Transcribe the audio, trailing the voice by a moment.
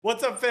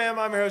What's up, fam?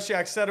 I'm your host,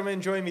 Jack Settleman.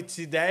 Join me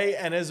today,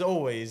 and as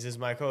always, is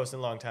my co-host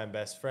and longtime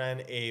best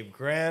friend, Abe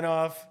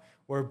Granoff.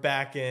 We're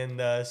back in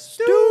the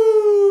stew.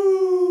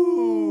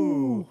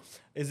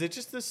 Is it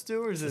just the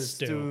stew, or is it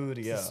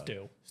studio? It's a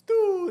stew.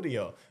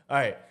 Studio. All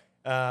right.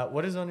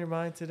 What is on your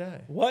mind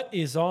today? What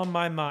is on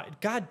my mind?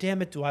 God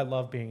damn it, do I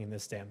love being in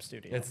this damn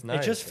studio. It's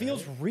nice, It just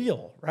feels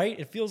real, right?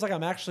 It feels like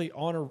I'm actually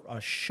on a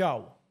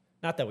show.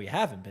 Not that we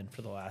haven't been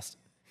for the last...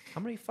 How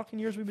many fucking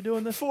years we've been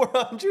doing this?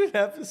 400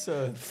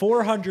 episodes.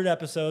 400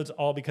 episodes,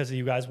 all because of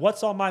you guys.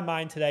 What's on my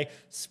mind today?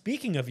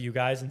 Speaking of you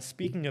guys and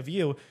speaking of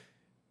you,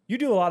 you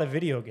do a lot of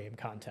video game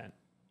content.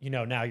 You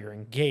know, now you're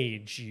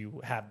engaged.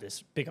 You have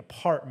this big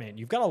apartment.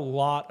 You've got a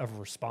lot of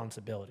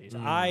responsibilities.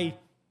 I,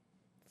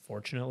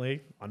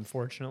 fortunately,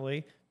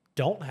 unfortunately,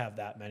 don't have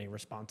that many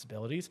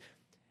responsibilities.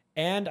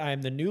 And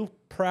I'm the new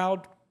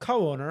proud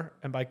co-owner,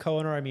 and by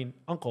co-owner, I mean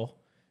uncle,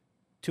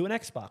 to an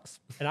Xbox.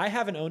 And I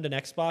haven't owned an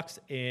Xbox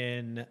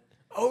in...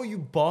 Oh, you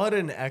bought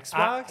an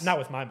Xbox? Not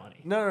with my money.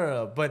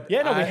 No. But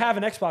Yeah, no, we have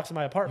an Xbox in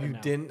my apartment You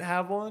now. didn't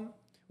have one?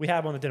 We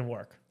had one that didn't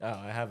work. Oh,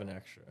 I have an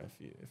extra. If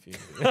you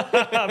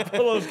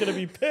Pillow's going to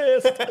be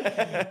pissed.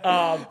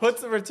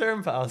 What's the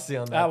return policy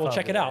on that? We'll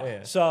check it out.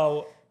 Yeah.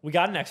 So we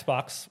got an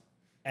Xbox,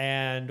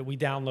 and we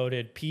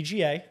downloaded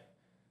PGA.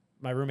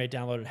 My roommate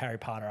downloaded Harry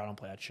Potter. I don't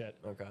play that shit.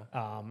 Okay.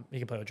 He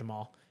can play with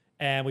Jamal.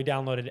 And we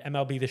downloaded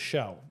MLB The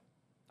Show.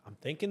 I'm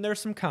thinking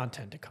there's some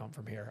content to come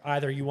from here.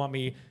 Either you want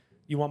my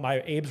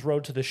Abe's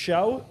Road to the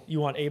Show, you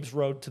want Abe's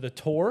Road to the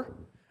Tour.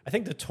 I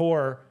think the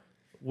tour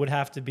would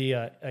have to be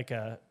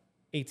a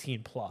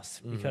 18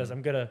 plus because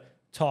I'm gonna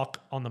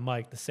talk on the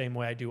mic the same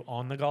way I do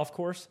on the golf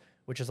course,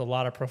 which is a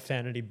lot of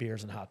profanity,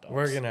 beers, and hot dogs.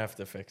 We're going to have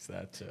to fix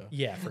that too.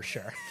 Yeah, for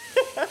sure.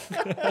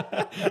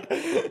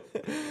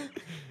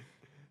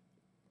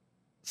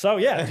 So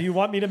yeah, do you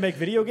want me to make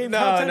video game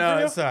content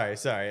for you?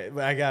 Sorry.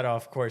 I got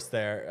off course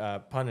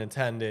there. Pun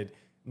intended.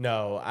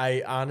 No,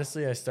 I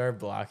started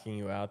blocking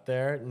you out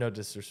there. No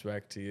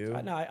disrespect to you.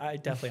 No, I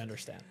definitely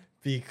understand.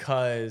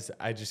 Because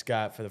I just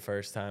got, for the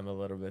first time, a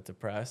little bit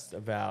depressed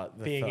about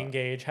the Being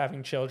engaged,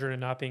 having children, and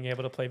not being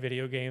able to play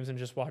video games and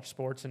just watch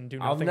sports and do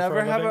nothing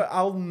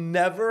I'll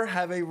never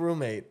have a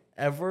roommate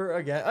ever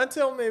again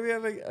until maybe I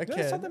have a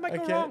kid. Something might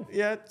go wrong.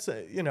 Yeah,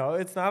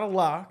 it's not a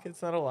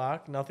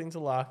lock. Nothing's a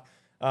lock.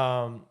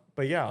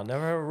 But yeah, I'll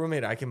never have a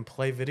roommate I can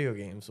play video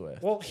games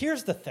with. Well,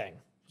 here's the thing.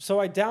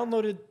 So I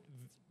downloaded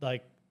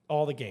like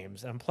all the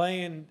games. I'm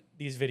playing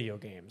these video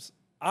games.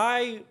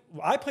 I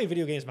play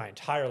video games my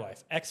entire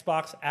life.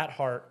 Xbox at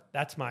heart.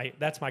 That's my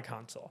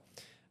console.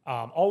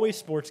 Always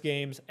sports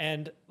games.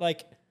 And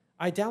like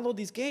I download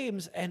these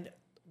games and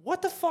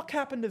what the fuck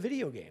happened to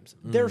video games?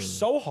 They're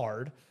so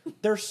hard.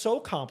 They're so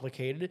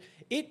complicated.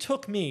 It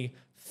took me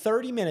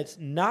 30 minutes,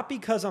 not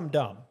because I'm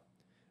dumb,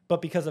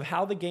 but because of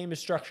how the game is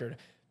structured,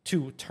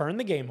 to turn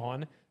the game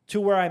on to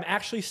where I'm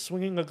actually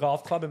swinging a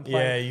golf club and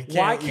playing. Yeah,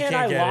 Why can't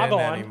I log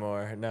on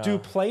anymore? No. do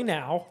play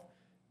now,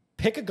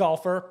 pick a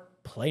golfer,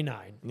 play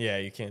 9? Yeah,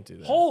 you can't do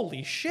that.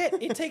 Holy shit.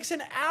 It takes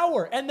an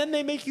hour and then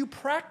they make you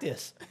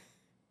practice.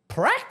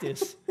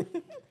 Practice?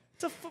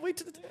 It's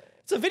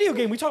a video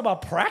game. We talk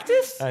about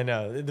practice? I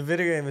know. The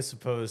video game is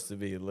supposed to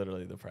be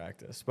literally the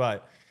practice.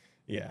 But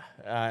yeah,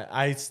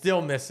 I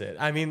still miss it.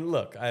 I mean,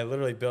 look, I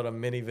literally built a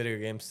mini video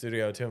game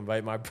studio to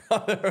invite my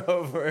brother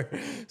over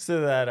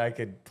so that I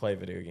could play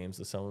video games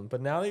with someone. But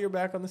now that you're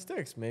back on the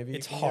sticks, maybe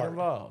It's you can hard. get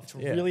involved. It's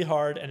really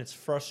hard and it's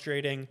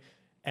frustrating.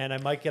 And I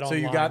might get So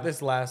online. you got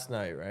this last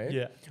night, right?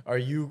 Yeah. Are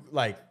you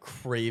like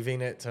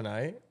craving it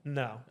tonight?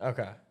 No.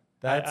 Okay.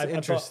 That's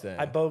interesting.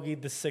 I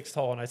bogeyed the 6th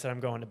hole and I said, I'm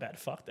going to bed.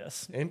 Fuck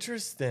this.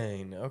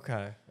 Interesting.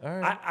 Okay. All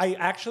right. I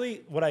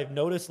actually, what I've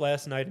noticed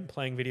last night in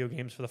playing video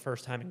games for the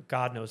first time in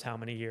God knows how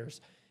many years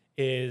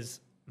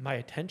is my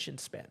attention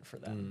span for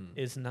them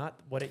is not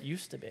what it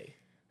used to be.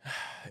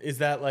 Is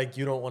that like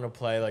you don't want to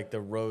play like the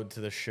road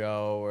to the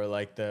show or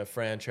like the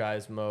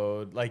franchise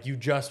mode? Like you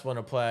just want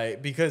to play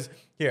because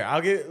here,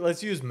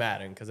 let's use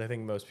Madden because I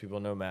think most people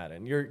know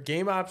Madden. Your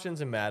game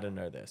options in Madden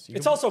are this.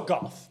 It's also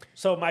golf.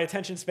 So my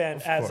attention span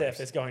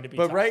is going to be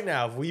But tough. right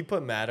now, if we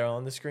put Madden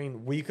on the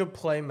screen, we could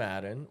play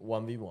Madden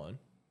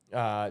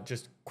 1v1.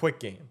 Just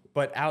quick game.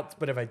 But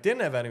if I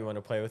didn't have anyone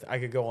to play with, I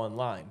could go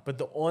online. But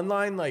the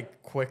online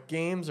like quick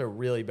games are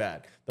really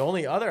bad. The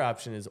only other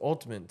option is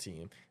Ultimate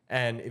Team.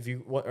 And if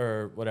you,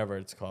 or whatever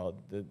it's called,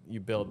 you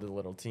build the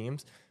little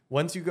teams.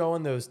 Once you go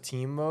in those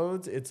team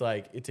modes, it's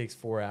like it takes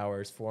 4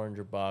 hours,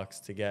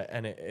 $400 to get,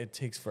 and it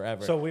takes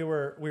forever. So we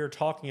were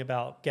talking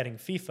about getting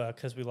FIFA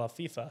because we love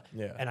FIFA.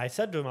 Yeah. And I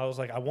said to him, I was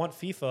like, I want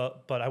FIFA,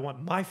 but I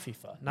want my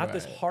FIFA, not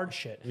this Right. hard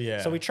shit.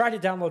 Yeah. So we tried to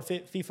download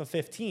FIFA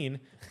 15,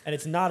 and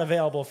it's not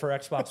available for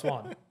Xbox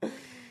One.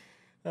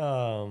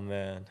 Oh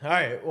man! All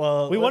right.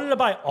 Well, We wanted to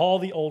buy all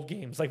the old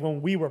games, like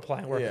when we were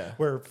playing,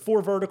 where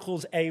 4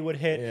 verticals A would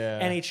hit, Yeah.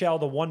 NHL,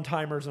 the one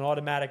timers, and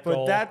automatic but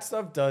goal. that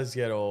stuff does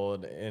get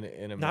old in a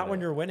minute. Not when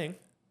you're winning.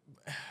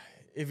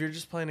 If you're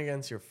just playing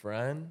against your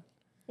friend,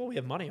 Well, we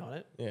have money on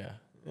it. yeah,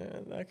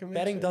 that can make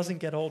Betting sense. doesn't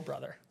get old,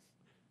 brother.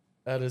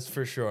 That is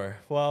for sure.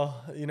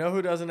 Well, you know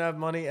who doesn't have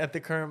money at the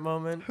current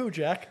moment? Who,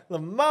 Jack?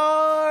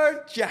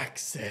 Lamar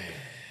Jackson,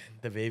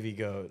 the baby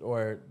goat,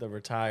 or the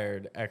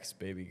retired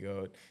ex-baby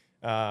goat.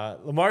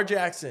 Lamar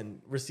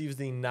Jackson receives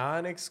the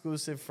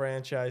non-exclusive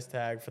franchise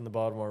tag from the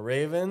Baltimore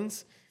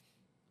Ravens.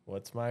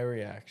 What's my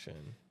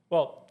reaction?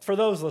 Well, for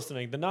those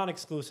listening, the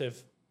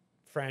non-exclusive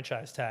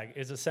franchise tag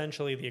is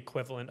essentially the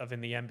equivalent of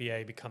in the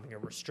NBA becoming a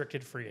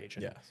restricted free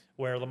agent, Yes.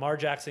 where Lamar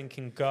Jackson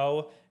can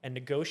go and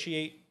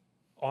negotiate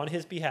on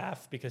his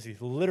behalf because he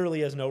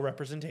literally has no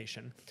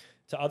representation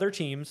to other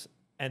teams,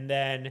 and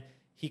then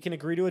he can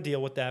agree to a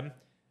deal with them,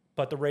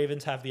 but the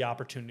Ravens have the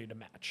opportunity to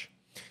match.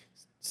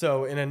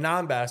 So in a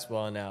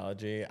non-basketball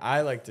analogy,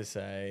 I like to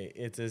say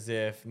it's as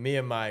if me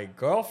and my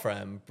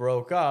girlfriend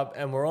broke up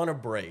and we're on a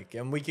break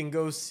and we can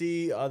go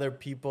see other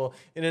people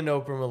in an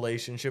open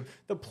relationship.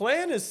 The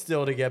plan is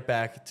still to get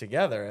back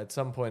together at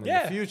some point in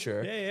the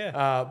future.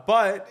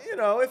 But, you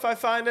know, if I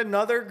find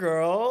another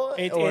girl...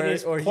 It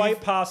is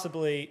quite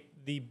possibly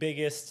the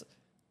biggest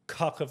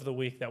cuck of the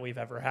week that we've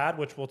ever had,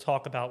 which we'll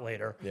talk about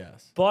later.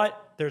 Yes.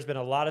 But there's been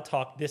a lot of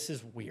talk. This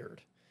is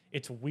weird.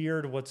 It's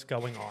weird what's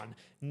going on.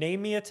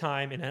 Name me a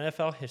time in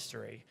NFL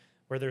history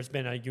where there's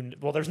been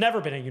there's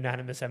never been a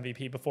unanimous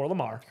MVP before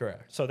Lamar.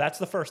 Correct. So that's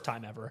the first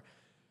time ever.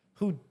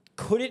 Who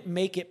couldn't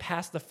make it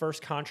past the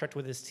first contract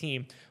with his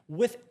team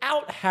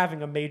without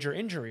having a major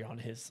injury on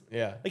his.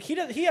 Yeah. Like he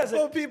has.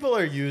 Well, people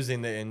are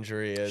using the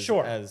injury as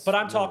Sure, as but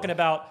I'm talking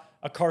about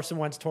a Carson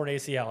Wentz torn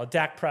ACL, a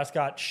Dak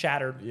Prescott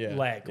shattered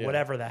leg,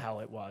 whatever the hell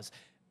it was.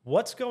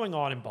 What's going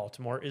on in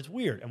Baltimore is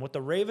weird, and what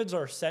the Ravens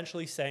are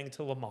essentially saying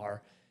to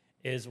Lamar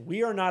is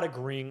we are not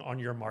agreeing on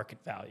your market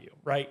value,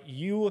 right?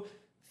 You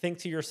think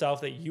to yourself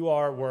that you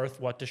are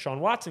worth what Deshaun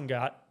Watson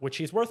got, which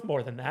he's worth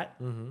more than that,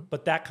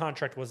 but that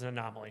contract was an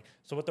anomaly.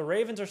 So what the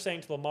Ravens are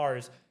saying to Lamar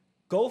is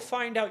go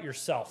find out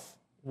yourself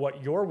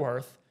what you're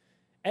worth.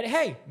 And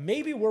hey,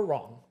 maybe we're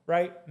wrong,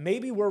 right?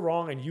 Maybe we're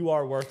wrong and you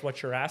are worth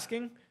what you're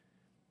asking,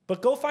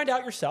 but go find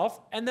out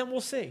yourself and then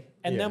we'll see.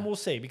 And then we'll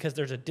see because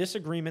there's a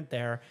disagreement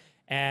there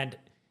and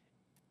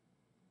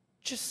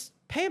just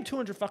pay him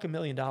 $200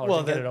 million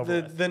and get it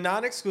over with. The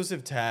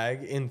non-exclusive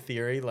tag, in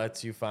theory,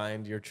 lets you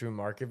find your true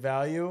market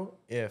value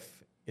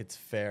if it's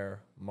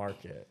fair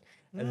market.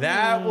 And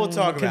that we'll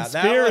talk about.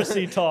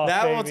 Conspiracy talk,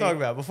 That baby. we'll talk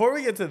about. Before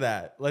we get to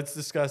that, let's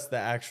discuss the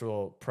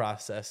actual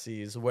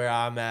processes, where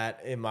I'm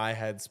at in my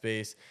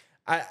headspace.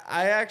 I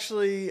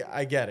actually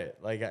get it.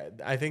 Like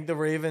I think the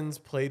Ravens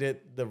played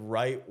it the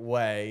right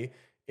way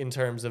in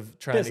terms of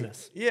trying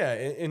business.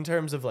 In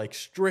terms of like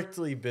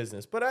strictly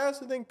business. But I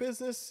also think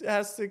business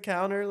has to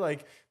counter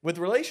like with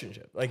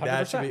relationship. Like 100%.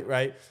 That should be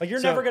right. Like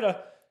you're never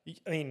gonna,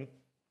 I mean,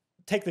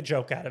 take the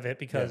joke out of it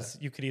because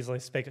you could easily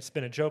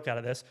spin a joke out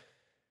of this.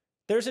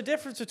 There's a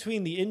difference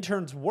between the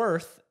intern's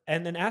worth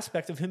and an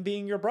aspect of him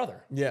being your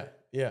brother. Yeah.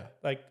 Yeah.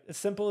 Like as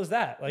simple as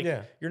that. Like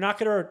you're not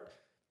gonna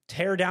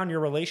tear down your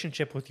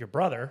relationship with your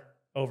brother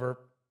over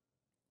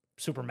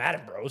Super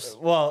Madden Bros.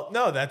 Well,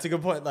 no, that's a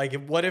good point.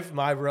 Like, what if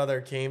my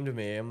brother came to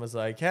me and was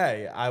like,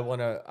 "Hey, I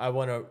want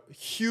a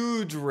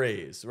huge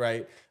raise,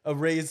 right? A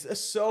raise."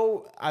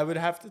 So I would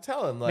have to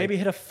tell him, like, maybe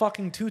hit a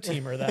fucking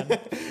 2-teamer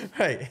then.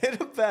 Right,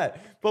 hit a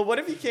bet. But what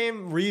if he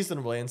came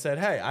reasonably and said,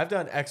 "Hey, I've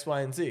done X,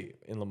 Y, and Z."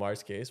 In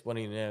Lamar's case,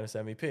 winning an unanimous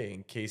MVP.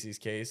 In Casey's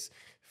case,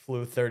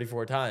 flew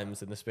 34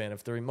 times in the span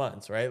of 3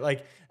 months, right?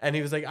 Like, and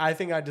he was like, "I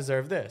think I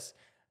deserve this."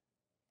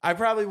 I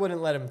probably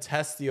wouldn't let him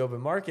test the open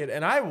market,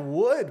 and I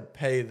would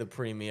pay the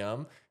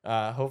premium.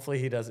 Hopefully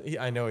he doesn't.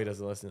 I know he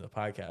doesn't listen to the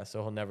podcast,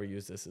 so he'll never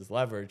use this as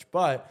leverage.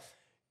 But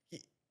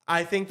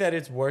I think that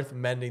it's worth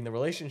mending the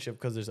relationship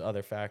because there's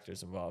other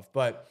factors involved.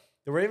 But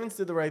the Ravens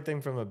did the right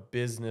thing from a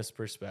business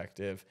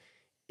perspective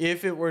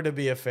if it were to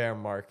be a fair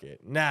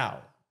market.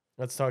 Now,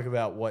 let's talk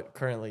about what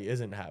currently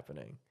isn't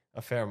happening.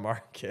 A fair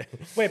market.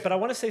 Wait, but I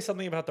want to say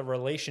something about the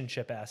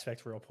relationship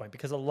aspect real point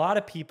because a lot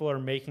of people are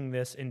making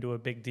this into a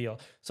big deal.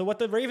 So what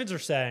the Ravens are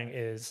saying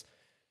is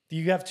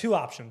you have two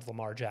options,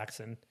 Lamar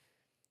Jackson.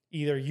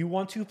 Either you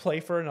want to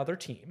play for another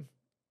team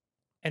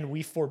and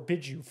we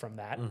forbid you from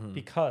that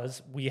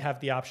because we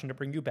have the option to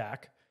bring you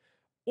back,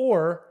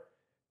 or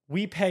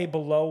we pay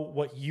below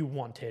what you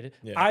wanted.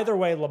 Yeah. Either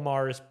way,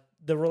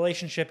 the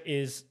relationship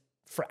is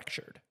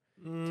fractured.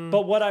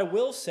 But what I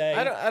will say...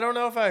 I don't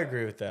know if I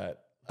agree with that.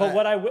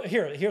 But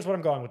here's what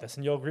I'm going with this,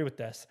 and you'll agree with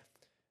this.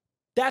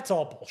 That's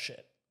all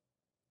bullshit.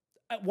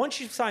 Once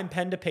you sign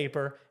pen to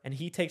paper and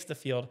he takes the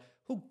field,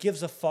 who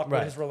gives a fuck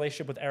what his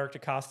relationship with Eric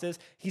DeCosta is?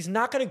 He's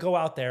not going to go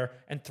out there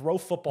and throw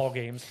football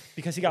games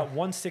because he got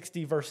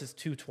 160 versus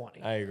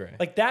 220. I agree.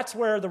 Like that's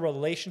where the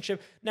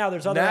relationship. Now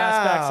there's other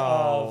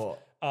aspects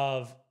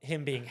of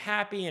him being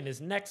happy in his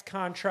next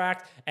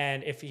contract,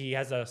 and if he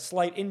has a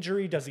slight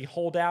injury, does he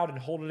hold out and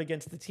hold it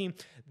against the team?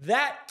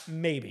 That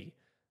maybe.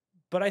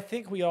 But I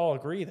think we all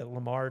agree that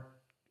Lamar,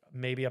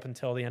 maybe up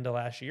until the end of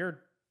last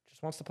year,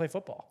 just wants to play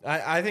football.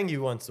 I think he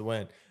wants to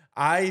win.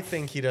 I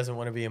think he doesn't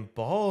want to be in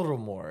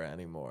Baltimore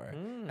anymore.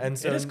 And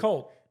so it is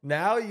cold.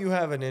 Now you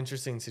have an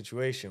interesting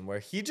situation where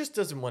he just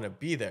doesn't want to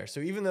be there. So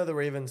even though the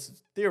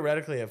Ravens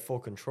theoretically have full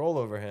control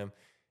over him,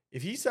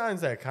 if he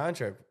signs that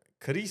contract,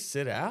 could he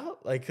sit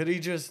out? Like, could he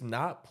just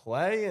not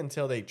play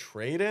until they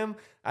trade him?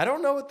 I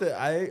don't know what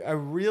I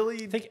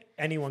really I think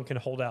anyone can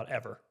hold out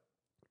ever.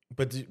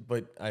 But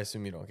I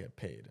assume you don't get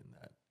paid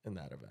in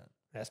that event.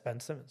 That's Ben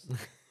Simmons.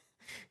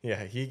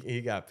 Yeah,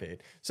 he got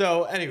paid.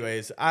 So,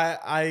 anyways,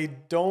 I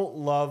don't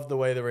love the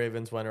way the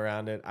Ravens went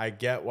around it. I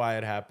get why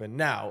it happened.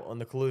 Now, on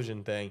the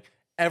collusion thing,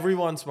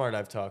 everyone smart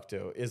I've talked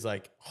to is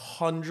like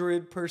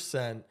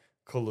 100%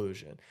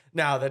 collusion.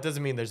 Now, that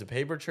doesn't mean there's a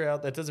paper trail.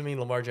 That doesn't mean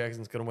Lamar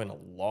Jackson's going to win a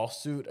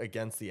lawsuit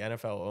against the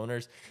NFL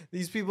owners.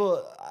 These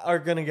people are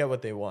going to get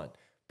what they want.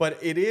 But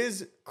it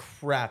is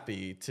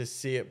crappy to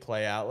see it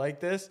play out like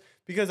this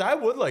because I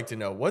would like to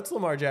know what's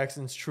Lamar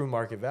Jackson's true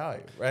market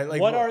value, right?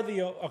 Like, what are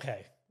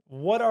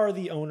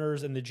the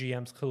owners and the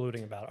GMs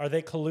colluding about? Are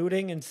they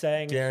colluding and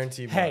saying,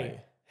 guaranteed money?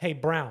 Hey,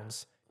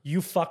 Browns,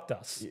 you fucked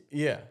us.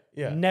 Yeah.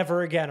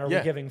 Never again are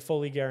we giving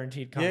fully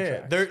guaranteed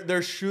contracts. Yeah,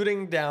 they're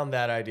shooting down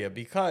that idea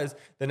because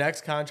the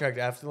next contract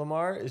after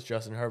Lamar is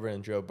Justin Herbert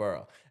and Joe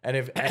Burrow. And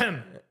if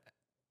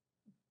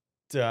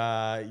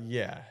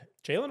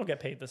Jalen will get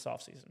paid this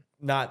offseason.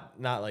 Not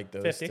like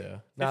those 50,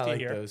 two. Not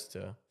like those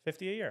two.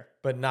 50 a year.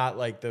 But not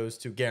like those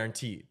two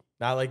guaranteed.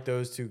 Not like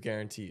those two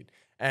guaranteed.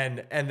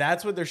 And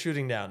that's what they're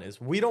shooting down is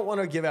we don't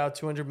want to give out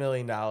 $200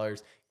 million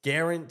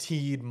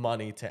guaranteed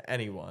money to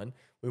anyone.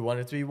 We want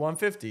it to be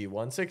 150,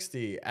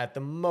 160 at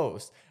the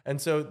most. And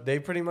so they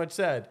pretty much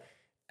said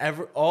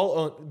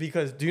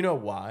because do you know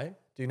why?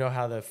 Do you know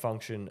how the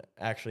function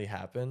actually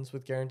happens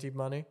with guaranteed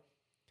money?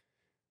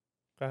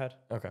 Go ahead.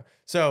 Okay.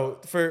 So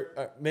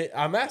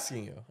I'm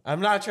asking you. I'm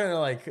not trying to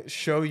like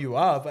show you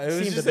up.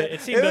 It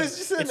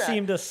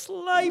seemed a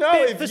slight no,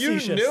 bit if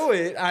facetious. You knew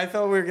it, I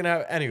thought we were gonna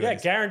have anyways. Yeah,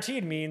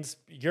 guaranteed means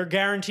you're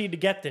guaranteed to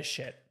get this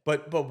shit.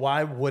 But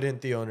why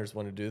wouldn't the owners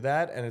want to do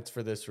that? And it's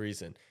for this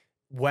reason.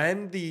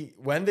 When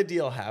the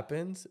deal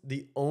happens,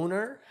 the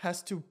owner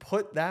has to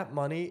put that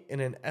money in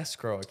an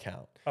escrow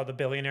account. Oh, the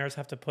billionaires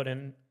have to put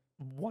in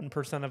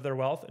 1% of their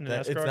wealth in an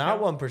escrow it's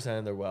account? not 1%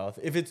 of their wealth.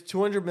 If it's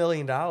 $200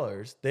 million,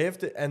 they have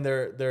to, and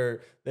they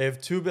have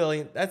 $2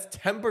 billion. That's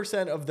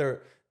 10% of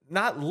their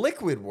not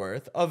liquid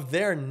worth of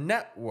their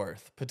net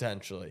worth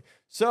potentially.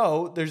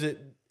 So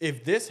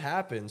if this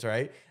happens,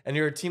 right, and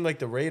you're a team like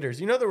the Raiders,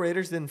 the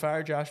Raiders didn't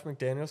fire Josh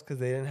McDaniels because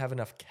they didn't have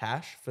enough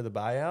cash for the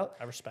buyout.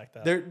 I respect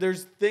that.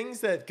 There's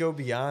things that go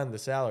beyond the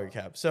salary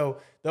cap. So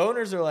the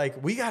owners are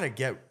like, we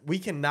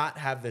cannot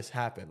have this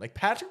happen. Like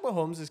Patrick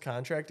Mahomes'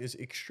 contract is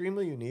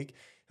extremely unique.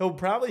 He'll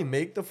probably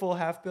make the full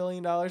 $500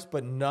 million,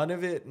 but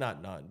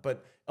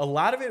but a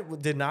lot of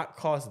it did not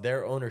cost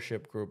their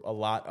ownership group a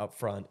lot up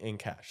front in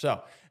cash.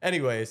 So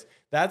anyways,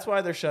 that's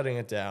why they're shutting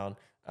it down.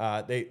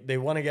 They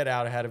want to get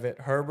out ahead of it.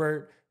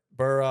 Herbert,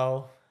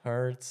 Burrow,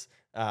 Hurts,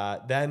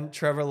 then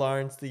Trevor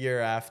Lawrence the year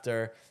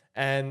after,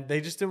 and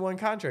they just didn't want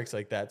contracts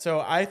like that. So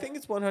I think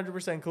it's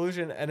 100%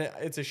 collusion, and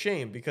it's a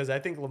shame because I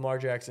think Lamar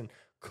Jackson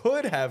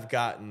could have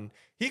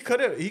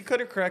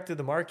corrected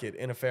the market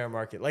in a fair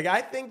market. Like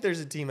I think there's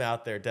a team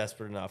out there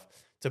desperate enough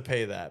to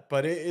pay that,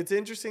 but it's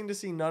interesting to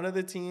see none of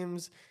the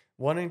teams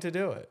wanting to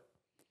do it.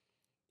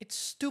 It's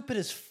stupid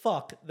as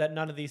fuck that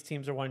none of these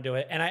teams are wanting to do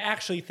it. And I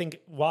actually think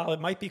while it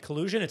might be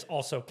collusion, it's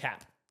also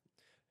cap.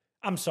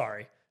 I'm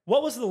sorry.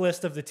 What was the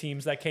list of the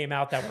teams that came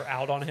out that were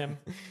out on him?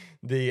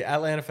 The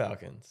Atlanta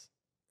Falcons.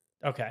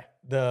 Okay.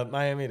 The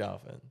Miami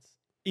Dolphins.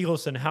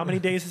 Eagleson, how many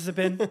days has it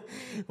been?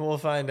 We'll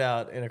find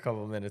out in a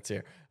couple of minutes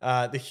here.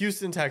 The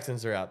Houston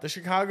Texans are out. The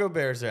Chicago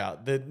Bears are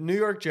out. The New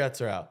York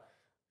Jets are out.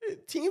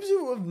 Teams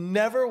who have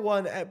never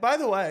won. By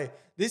the way,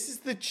 this is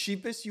the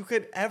cheapest you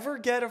could ever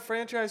get a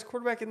franchise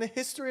quarterback in the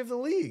history of the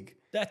league.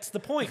 That's the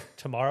point.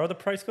 Tomorrow the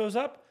price goes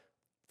up.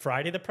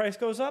 Friday the price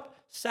goes up.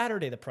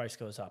 Saturday the price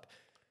goes up.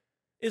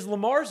 Is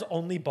Lamar's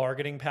only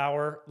bargaining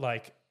power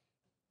like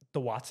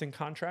the Watson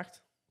contract?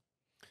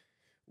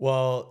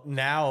 Well,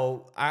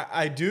 now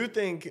I do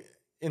think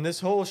in this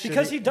whole shit,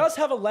 because he does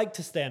have a leg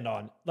to stand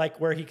on, like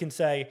where he can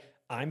say,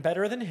 I'm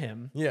better than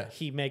him. Yeah.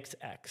 He makes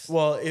X.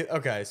 Well,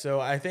 okay. So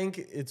I think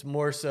it's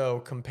more so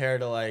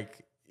compared to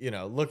like,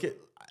 look at,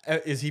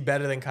 is he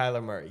better than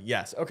Kyler Murray?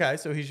 Yes. Okay.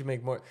 So he should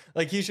make more,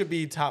 like he should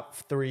be top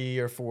 3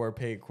 or 4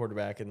 paid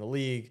quarterback in the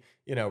league,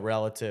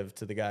 relative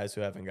to the guys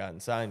who haven't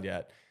gotten signed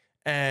yet.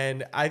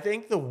 And I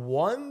think the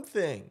one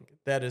thing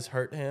that has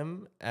hurt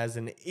him as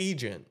an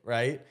agent,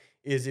 right,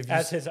 is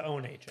as his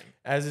own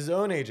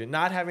agent,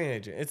 not having an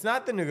agent. It's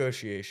not the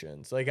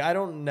negotiations. Like I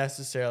don't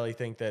necessarily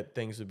think that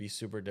things would be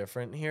super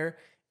different here.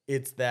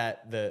 It's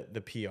that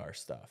the PR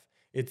stuff.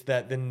 It's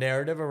that the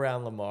narrative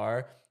around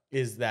Lamar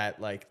is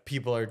that like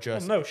people are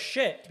just no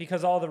shit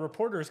because all the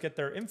reporters get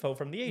their info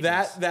from the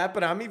agents.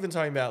 But I'm even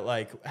talking about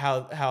like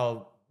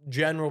how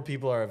general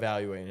people are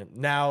evaluating him.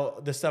 Now,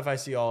 the stuff I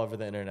see all over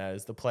the internet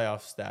is the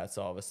playoff stats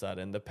all of a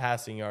sudden, the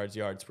passing yards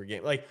per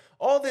game. Like,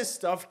 all this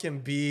stuff can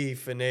be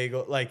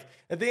finagled. Like,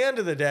 at the end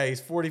of the day,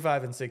 he's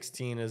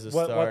 45-16 as a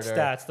starter. What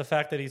stats? The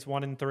fact that he's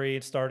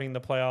 1-3 starting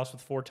the playoffs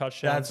with 4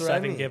 touchdowns, That's what I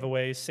 7 mean.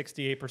 giveaways,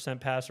 68%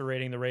 passer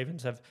rating. The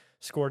Ravens have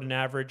scored an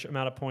average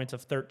amount of points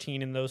of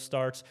 13 in those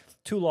starts.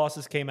 2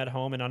 losses came at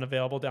home and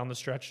unavailable down the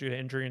stretch due to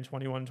injury in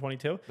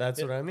 21-22.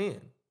 That's what I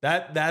mean.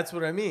 That's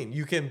what I mean.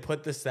 You can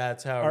put the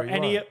stats however you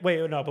want.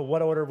 Wait, no, but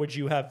what order would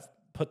you have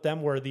put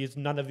them where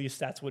none of these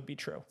stats would be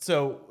true?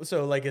 So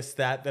like a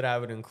stat that I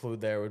would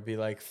include there would be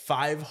like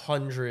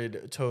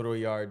 500 total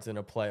yards in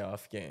a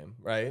playoff game,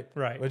 right?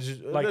 Right. Which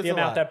is like that's the a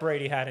amount lot, that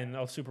Brady had in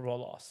a Super Bowl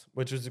loss.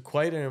 which was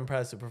quite an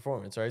impressive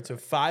performance, right? So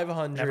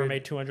 500 Never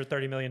made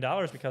 $230 million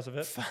because of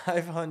it.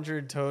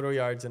 500 total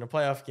yards in a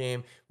playoff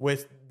game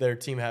with their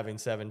team having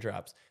 7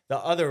 drops. The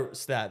other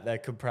stat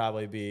that could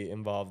probably be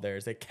involved there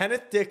is that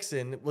Kenneth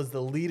Dixon was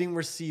the leading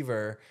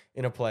receiver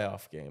in a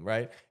playoff game,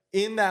 right?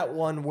 In that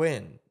one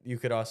win, you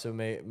could also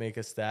make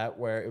a stat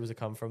where it was a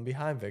come from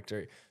behind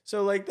victory.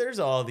 So like there's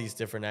all these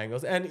different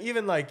angles. And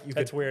even like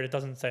That's weird. It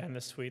doesn't say in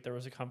this tweet there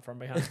was a come from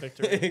behind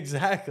victory.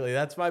 Exactly.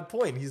 That's my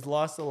point. He's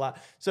lost a lot.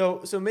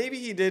 So maybe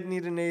he did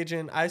need an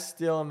agent. I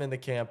still am in the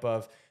camp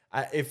of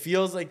it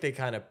feels like they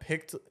kind of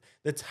picked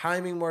the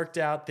timing worked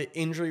out, the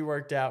injury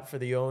worked out for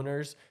the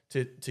owners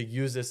to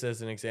use this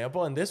as an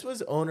example. And this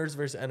was owners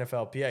versus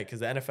NFLPA because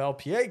the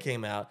NFLPA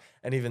came out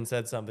and even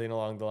said something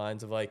along the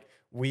lines of like,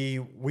 we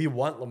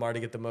want Lamar to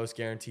get the most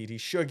guaranteed. He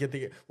should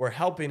get we're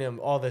helping him,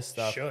 all this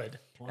stuff. Should.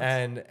 What?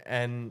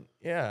 And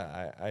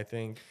yeah, I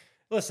think.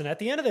 Listen, at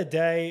the end of the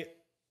day,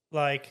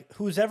 like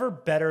who's ever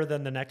better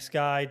than the next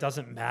guy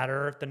doesn't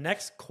matter. The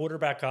next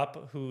quarterback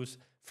up whose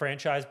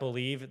franchise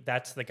believe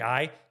that's the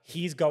guy,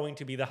 he's going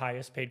to be the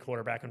highest paid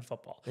quarterback in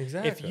football.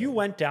 Exactly. If you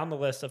went down the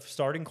list of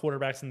starting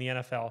quarterbacks in the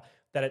NFL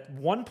that at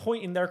one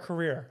point in their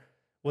career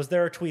was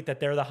there a tweet that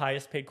they're the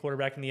highest paid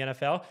quarterback in the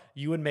NFL,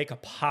 you would make a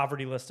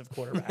poverty list of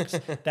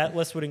quarterbacks. That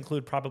list would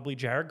include probably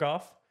Jared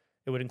Goff.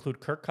 It would include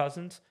Kirk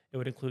Cousins. It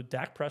would include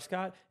Dak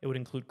Prescott. It would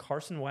include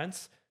Carson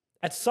Wentz.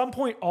 At some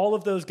point, all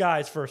of those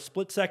guys, for a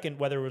split second,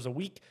 whether it was a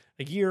week,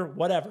 a year,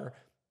 whatever,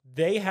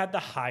 they had the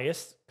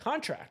highest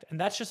contract. And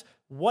that's just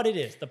what it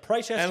is. The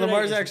price yesterday. And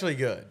Lamar's actually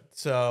good.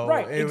 So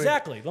right,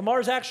 exactly.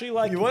 Lamar's actually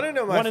like you want to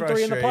know my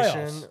 1-3 in the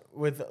frustration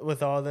playoffs.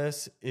 with all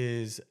this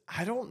is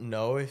I don't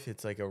know if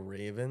it's like a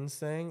Ravens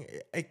thing.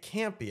 It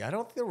can't be. I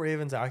don't think the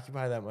Ravens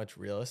occupy that much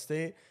real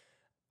estate.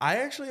 I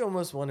actually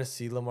almost want to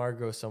see Lamar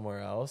go somewhere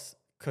else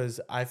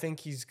because I think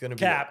he's going to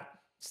be.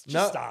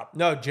 Just stop.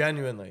 No,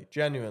 genuinely.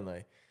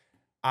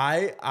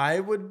 I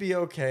would be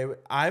okay.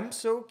 I'm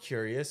so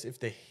curious if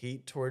the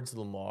hate towards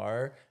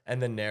Lamar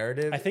and the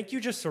narrative. I think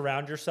you just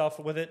surround yourself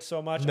with it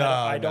so much. No,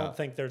 I don't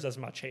think there's as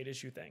much hate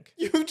as you think.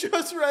 You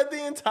just read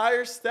the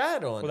entire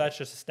stat on Well, it. that's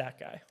just a stat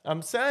guy.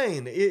 I'm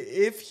saying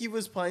if he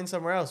was playing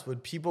somewhere else,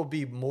 would people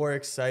be more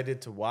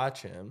excited to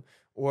watch him?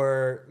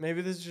 Or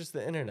maybe this is just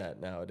the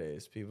internet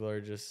nowadays. People are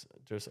just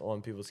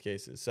on people's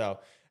cases. So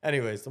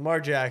anyways,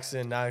 Lamar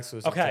Jackson, not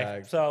exclusive Okay,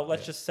 tag. so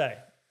let's just say,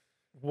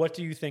 what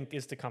do you think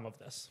is to come of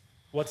this?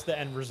 What's the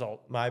end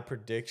result? My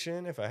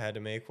prediction, if I had to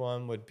make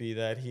one, would be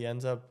that he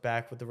ends up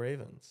back with the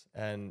Ravens.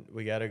 And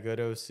we got a good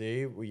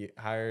OC. We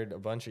hired a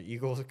bunch of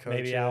Eagles coaches.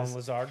 Maybe Alan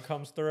Lazard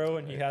comes through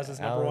and he has his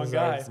number one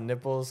Lazard's guy.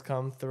 nipples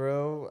come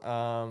through.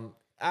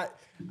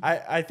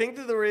 I think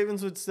that the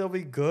Ravens would still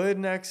be good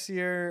next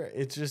year.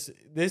 It's just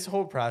this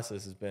whole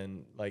process has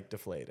been like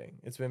deflating.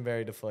 It's been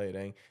very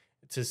deflating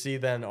to see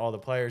then all the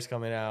players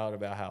coming out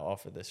about how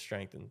awful the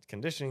strength and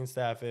conditioning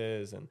staff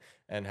is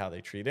and how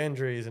they treat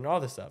injuries and all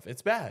this stuff.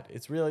 It's bad.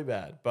 It's really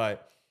bad.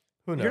 But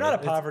who knows? You're not a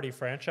poverty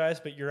franchise,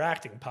 but you're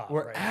acting pop.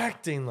 We're right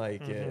acting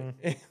like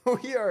it.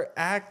 We are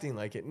acting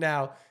like it.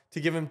 Now, to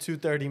give him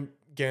 230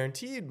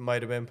 guaranteed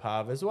might have been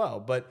Pav as well.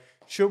 But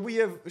should we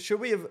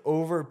have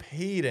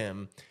overpaid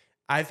him?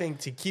 I think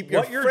to keep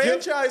your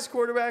franchise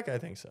quarterback, I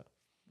think so.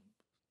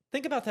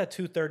 Think about that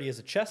 230 as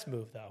a chess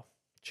move, though.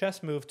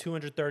 Chess move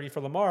 230 for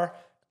Lamar.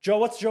 Joe,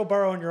 what's Joe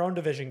Burrow in your own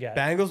division get?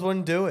 Bengals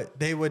wouldn't do it.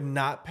 They would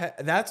not pay.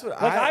 That's what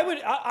like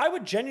I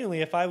would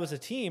genuinely, if I was a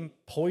team,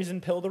 poison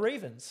pill the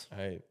Ravens.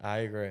 I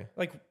agree.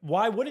 Like,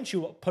 why wouldn't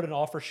you put an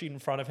offer sheet in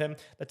front of him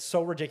that's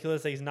so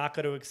ridiculous that he's not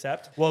going to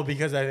accept? Well,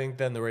 because I think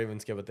then the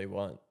Ravens get what they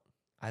want.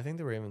 I think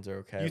the Ravens are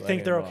okay. You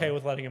think they're okay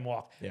with letting him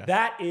walk? Yeah.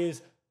 That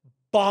is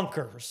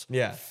bonkers.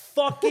 Yeah.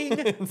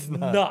 Fucking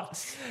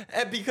nuts.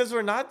 And because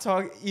we're not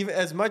talking even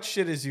as much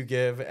shit as you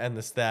give and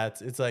the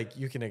stats, it's like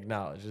you can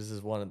acknowledge this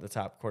is one of the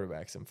top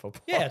quarterbacks in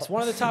football. Yeah, it's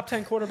one of the top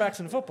 10 quarterbacks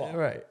in football.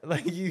 Right.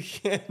 Like you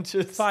can't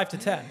just 5 to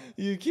 10.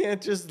 You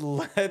can't just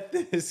let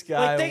this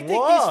guy Like they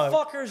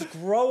walk. think these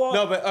fuckers grow up.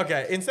 No, but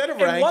okay. Instead of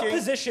In ranking, what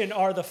position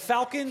are the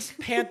Falcons,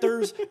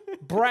 Panthers,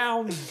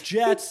 Browns,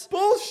 Jets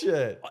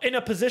bullshit. in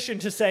a position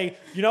to say,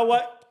 you know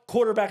what?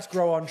 Quarterbacks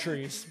grow on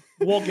trees.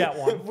 We'll get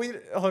one.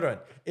 Hold on.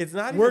 It's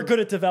not. We're even good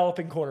at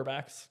developing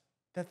quarterbacks.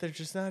 that they're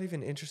just not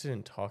even interested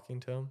in talking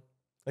to him.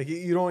 Like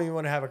you don't even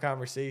want to have a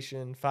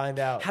conversation, find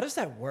out. How does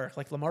that work?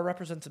 Like Lamar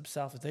represents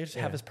himself. If they just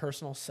have Yeah. his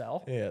personal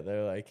cell? Yeah,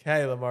 they're like,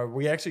 hey, Lamar,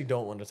 we actually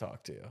don't want to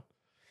talk to you.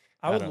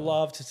 I would don't know.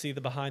 love to see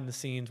the behind the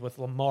scenes with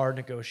Lamar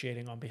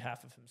negotiating on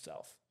behalf of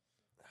himself.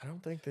 I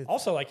don't think that.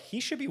 Also, like he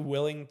should be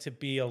willing to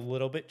be a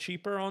little bit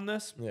cheaper on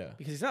this Yeah,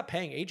 because he's not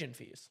paying agent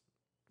fees.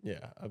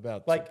 yeah,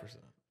 about Like- 2%.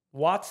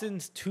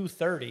 Watson's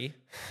 230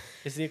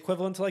 is the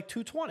equivalent to like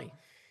 220.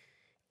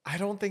 I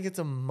don't think it's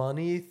a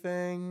money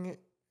thing.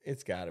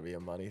 It's got to be a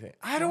money thing.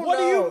 I don't What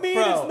know. do you mean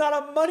bro. it's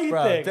not a money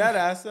Bro, thing? dead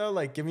ass though,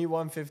 like give me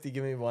 150,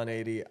 give me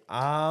 180.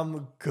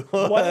 I'm good.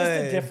 What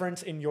is the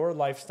difference in your I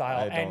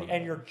lifestyle don't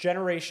and your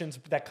generations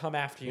that come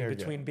after you You're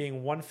between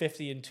being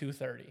 150 and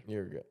 230?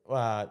 You're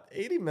good.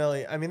 80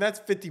 million. I mean, that's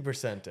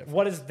 50% different.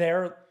 What is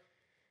their?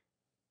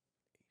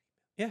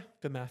 Yeah,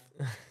 good math.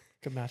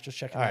 Good math. Just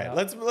checking. All that right, out.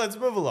 let's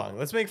move along.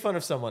 Let's make fun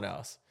of someone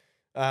else.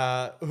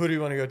 Who do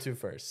you want to go to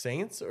first?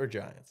 Saints or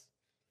Giants?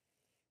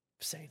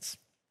 Saints.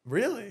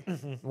 Really?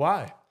 Mm-hmm.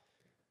 Why?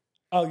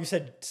 Oh, you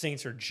said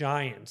Saints or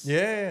Giants?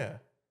 Yeah.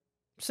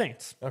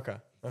 Saints. Okay.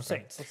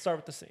 Saints. Let's start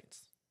with the Saints.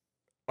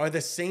 Are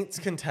the Saints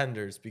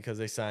contenders because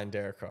they signed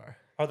Derek Carr?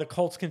 Are the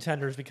Colts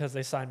contenders because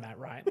they signed Matt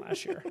Ryan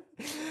last year?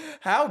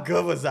 How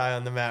good was I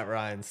on the Matt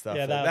Ryan stuff?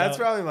 Yeah, that's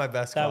that- probably my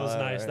best. That call was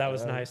ever. nice. That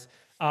was nice.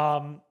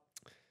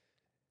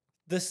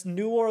 This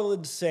New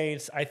Orleans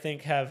Saints, I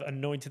think, have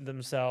anointed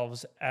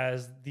themselves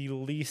as the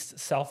least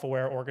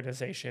self-aware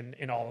organization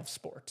in all of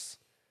sports.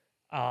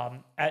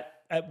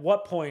 At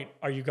what point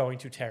are you going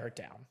to tear it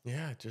down?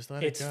 Yeah, just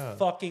let It's it go.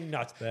 fucking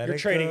nuts. Let You're it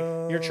trading.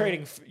 go. You're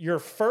trading your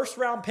first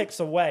round picks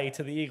away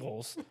to the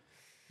Eagles.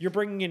 You're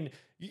bringing in.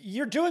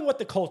 You're doing what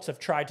the Colts have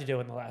tried to do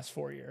in the last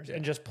 4 years,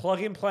 and just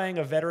plug and playing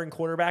a veteran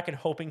quarterback and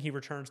hoping he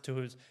returns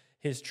to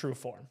his true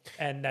form.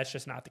 And that's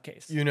just not the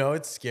case. You know,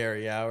 it's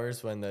scary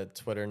hours when the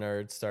Twitter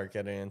nerds start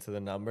getting into the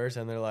numbers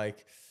and they're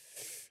like,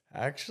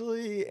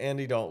 actually,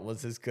 Andy Dalton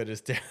was as good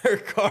as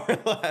Derek Carr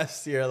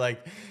last year.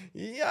 Like,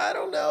 yeah, I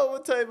don't know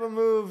what type of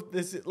move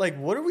this is. Like,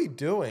 what are we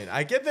doing?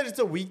 I get that it's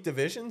a weak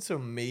division, so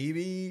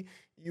maybe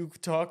you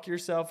talk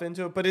yourself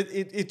into it, but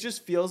it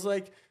just feels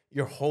like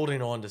you're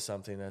holding on to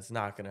something that's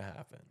not going to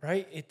happen.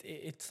 Right?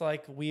 It's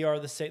like we are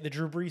the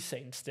Drew Brees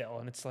Saints still,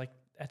 and it's like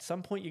at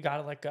some point you got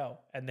to let go,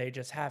 and they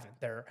just haven't.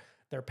 They're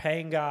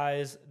paying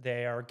guys,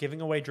 they are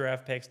giving away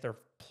draft picks, they're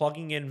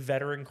plugging in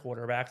veteran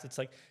quarterbacks. It's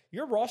like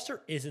your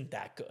roster isn't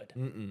that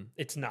good.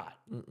 It's not.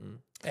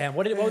 And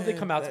what did they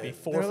come out to be?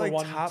 4 They're for like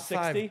 160,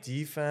 top 5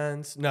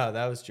 defense. No,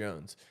 that was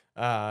Jones.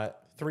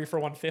 3 for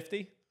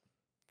 150.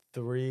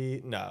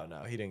 3.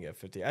 No, he didn't get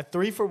 50. At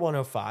 3 for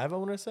 105, I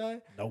want to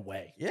say. No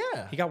way.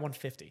 Yeah. He got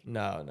 150.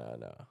 No.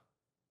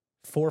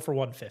 4 for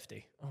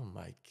 150. Oh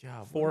my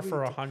God. 4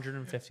 for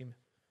 150.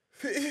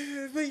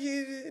 But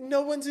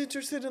no one's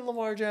interested in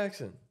Lamar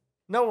Jackson.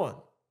 No one.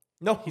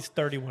 No, He's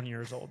 31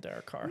 years old,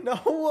 Derek Carr. no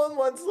one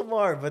wants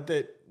Lamar, but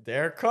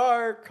Derek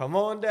Carr, come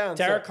on down.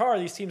 Derek Carr,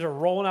 these teams are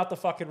rolling out the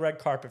fucking red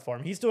carpet for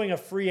him. He's doing a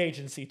free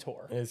agency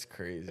tour. It's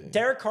crazy.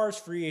 Derek Carr's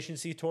free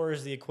agency tour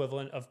is the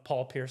equivalent of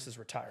Paul Pierce's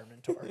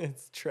retirement tour.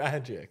 It's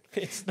tragic.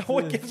 No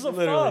one It's gives a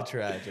literally fuck.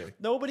 tragic.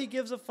 Nobody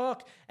gives a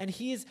fuck. And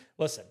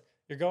listen,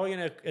 you're going in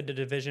a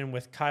division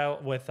with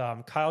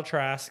Kyle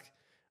Trask,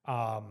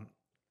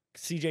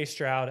 CJ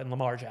Stroud, and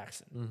Lamar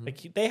Jackson.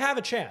 Like they have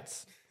a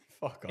chance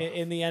Fuck off.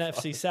 in the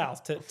NFC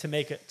South to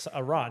make it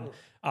a run.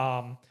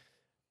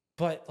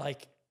 But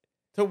like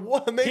To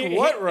what? Make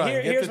what run?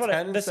 Get here's to what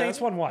 10 and the Saints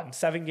 7? won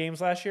 7 games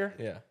last year.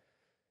 Yeah.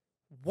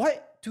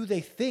 What do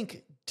they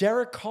think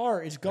Derek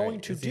Carr is going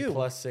Right. to Is he do?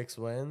 plus 6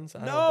 wins?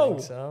 I No. don't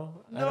think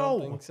so. No. I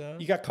don't think so.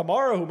 You got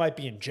Kamara, who might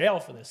be in jail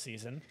for this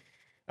season.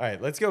 All right,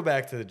 let's go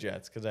back to the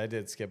Jets because I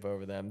did skip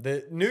over them.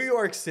 The New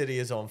York City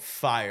is on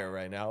fire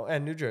right now,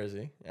 and New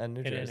Jersey, In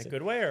a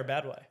good way or a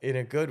bad way? In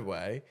a good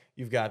way.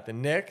 You've got the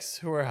Knicks,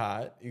 who are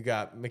hot. You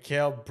got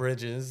Mikal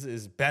Bridges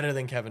is better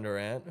than Kevin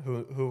Durant.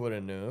 Who would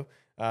have knew?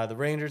 The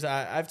Rangers.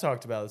 I've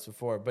talked about this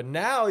before, but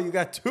now you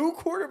got 2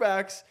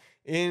 quarterbacks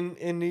in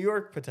New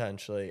York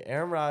potentially.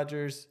 Aaron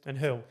Rodgers And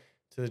who?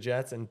 to the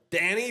Jets and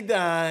Danny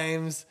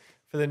Dimes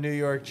for the New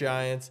York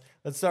Giants.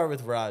 Let's start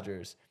with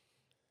Rodgers.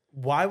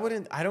 I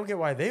don't get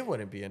why they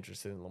wouldn't be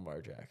interested in Lamar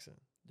Jackson.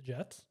 The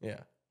Jets? Yeah.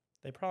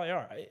 They probably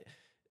are.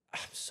 I'm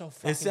so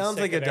fucking It sounds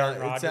sick like a of done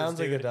Aaron Rodgers, it sounds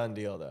like a dude. done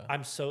deal though.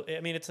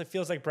 It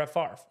feels like Brett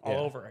Favre all Yeah.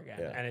 over again.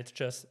 Yeah. And it's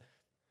just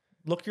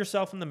look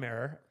yourself in the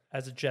mirror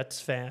as a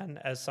Jets fan,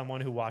 as someone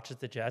who watches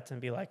the Jets,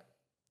 and be like,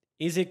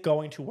 is it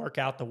going to work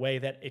out the way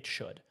that it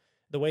should?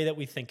 The way that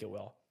we think it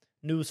will?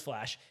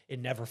 Newsflash, it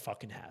never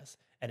fucking has.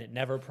 And it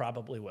never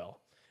probably will.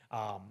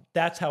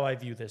 That's how I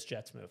view this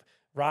Jets move.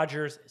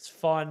 Rodgers is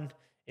fun.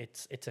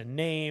 It's a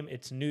name.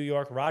 It's New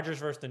York. Rodgers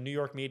versus the New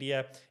York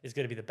media is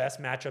going to be the best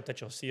matchup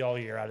that you'll see all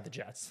year out of the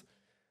Jets.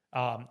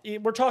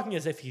 We're talking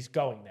as if he's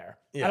going there.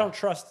 Yeah. I don't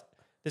trust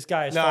this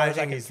guy as No, far I as I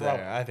think can he's throw.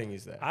 there. I think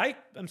he's there. I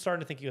am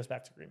starting to think he goes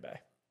back to Green Bay.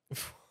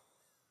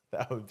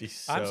 That would be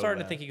so I'm starting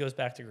bad. to think he goes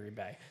back to Green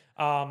Bay.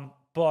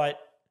 But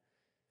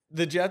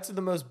The Jets are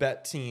the most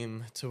bet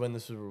team to win the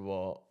Super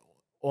Bowl.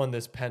 on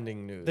this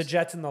pending news. The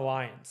Jets and the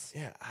Lions.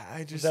 Yeah,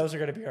 I just Those are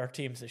going to be our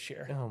teams this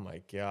year. Oh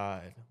my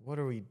God. What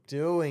are we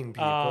doing,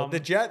 people?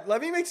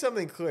 Let me make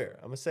something clear.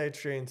 I'm going to say it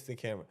straight into the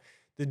camera.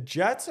 The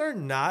Jets are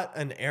not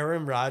an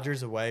Aaron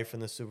Rodgers away from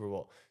the Super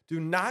Bowl. Do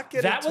not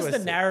get that it twisted.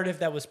 was the narrative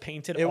that was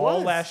painted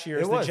last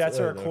year. The Jets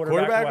are a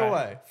quarterback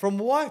away. From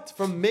what?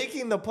 From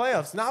making the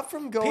playoffs, not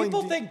from going.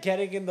 People think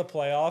getting in the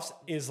playoffs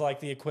is like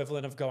the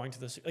equivalent of going to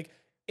the like.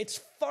 It's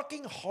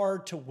fucking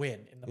hard to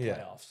win in the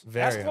playoffs.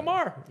 Ask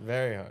Lamar.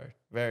 Very hard.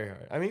 Very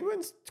hard. I mean, he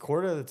wins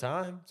quarter of the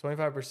time,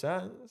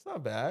 25%. That's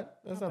not bad.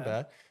 That's not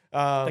bad.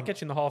 That gets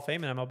you in the Hall of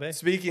Fame in MLB.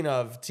 Speaking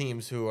of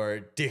teams who are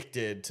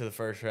addicted to the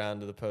first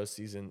round of the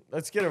postseason,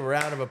 let's get a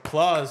round of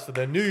applause for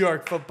the New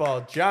York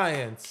Football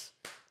Giants.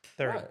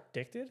 They're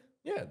addicted?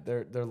 Yeah,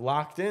 they're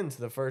locked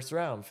into the first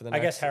round for the next.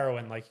 I guess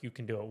heroin, like you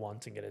can do it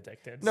once and get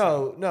addicted.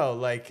 No,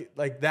 like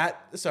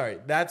that. Sorry,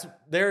 that's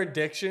their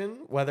addiction.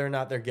 Whether or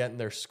not they're getting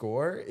their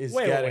score is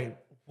getting. Wait.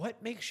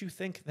 What makes you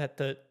think that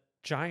the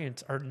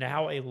Giants are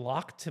now a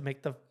lock to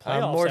make the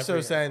playoffs? I'm more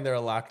so saying they're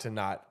a lock to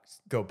not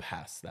go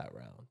past that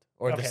round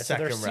or the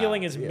second round. So their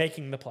ceiling is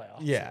making the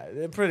playoffs.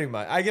 Yeah, pretty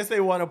much. I guess they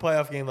won a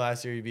playoff game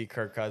last year. You beat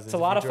Kirk Cousins. It's a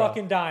lot of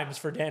fucking dimes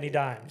for Danny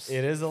Dimes.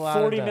 It is a lot.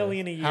 $40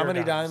 million a year. How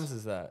many dimes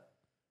is that?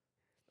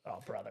 Oh,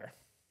 brother.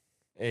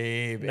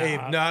 Abe,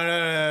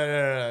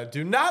 no.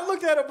 Do not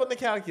look that up on the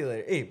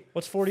calculator. Abe.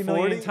 What's 40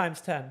 million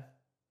times 10?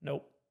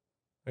 Nope.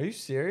 Are you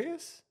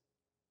serious?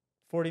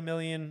 40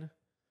 million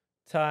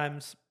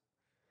times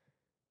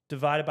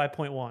divided by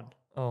 0.1.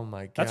 Oh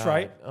my God. That's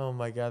right. Oh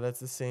my God.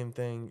 That's the same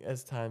thing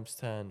as times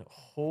 10.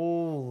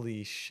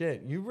 Holy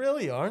shit. You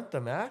really aren't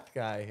the math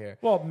guy here.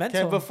 Well,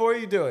 mentally. Before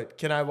you do it,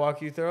 can I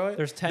walk you through it?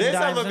 There's 10 dimes. This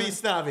I'm dimes. going to be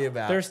snobby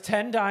about. There's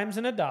 10 dimes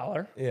in a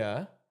dollar.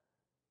 Yeah.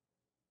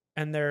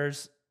 And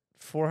there's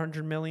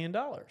 $400 million.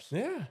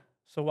 Yeah.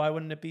 So why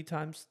wouldn't it be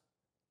times?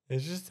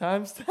 It's just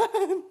times 10.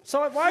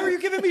 So why were you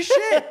giving me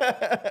shit?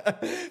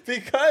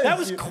 Because that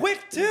was quick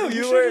too.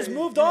 You should have just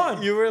moved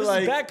on. You were this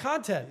like is bad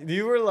content.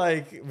 You were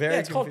like very. Yeah,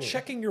 it's called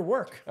checking your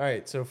work. All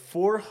right, so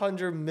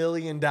 400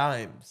 million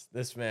dimes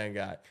this man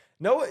got.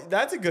 No,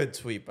 that's a good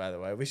tweet, by the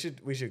way. We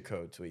should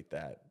code tweet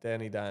that.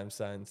 Danny Dimes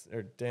signs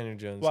or Daniel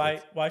Jones.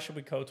 Why should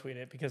we code tweet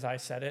it? Because I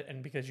said it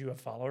and because you have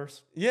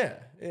followers. Yeah.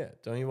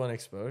 Don't you want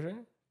exposure?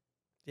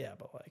 Yeah,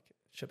 but like.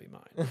 Should be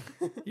mine.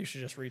 You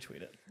should just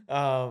retweet it.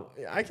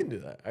 I can do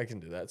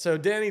that. So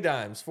Danny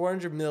Dimes,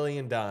 400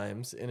 million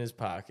dimes in his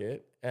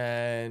pocket,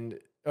 and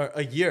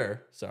a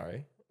year.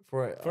 Sorry,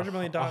 for $400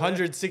 million.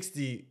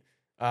 160.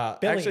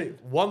 Actually,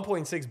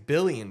 1.6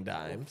 billion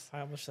dimes.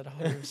 I almost said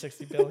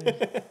 160 billion.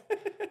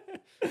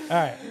 All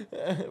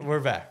right, we're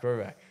back.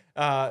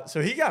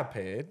 So he got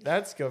paid.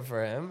 That's good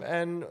for him.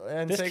 And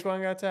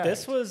Saquon got tagged.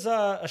 This was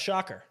a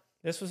shocker.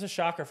 This was a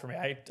shocker for me.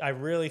 I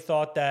really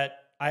thought that.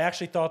 I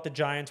actually thought the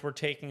Giants were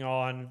taking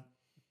on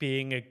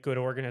being a good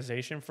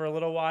organization for a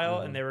little while,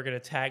 and they were going to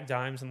tag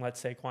Dimes and let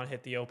Saquon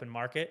hit the open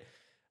market.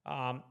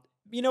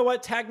 You know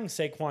what? Tagging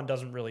Saquon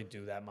doesn't really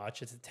do that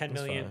much. It's a $10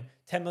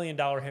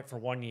 million hit for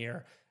 1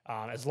 year.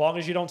 As long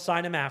as you don't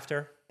sign him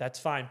after, that's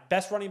fine.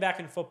 Best running back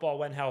in football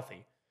when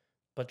healthy,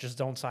 but just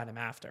don't sign him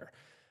after.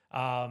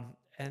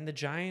 And the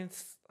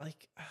Giants,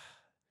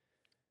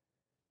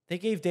 they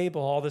gave Dable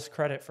all this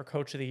credit for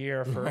Coach of the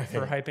Year for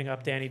hyping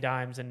up Danny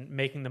Dimes and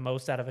making the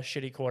most out of a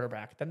shitty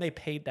quarterback. Then they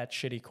paid that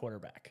shitty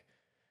quarterback.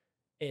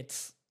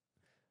 It's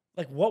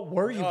like, what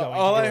were you going to do?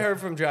 All I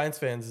heard from Giants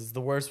fans is the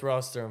worst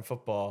roster in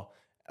football.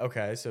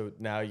 Okay, so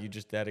now you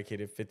just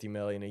dedicated $50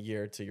 million a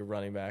year to your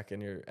running back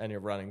and your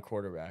running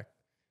quarterback.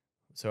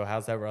 So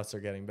how's that roster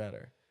getting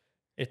better?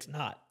 It's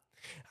not.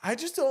 I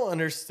just don't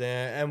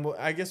understand, and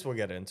I guess we'll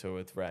get into it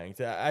with ranked.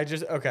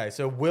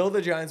 So will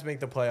the Giants make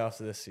the playoffs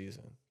this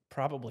season?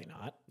 Probably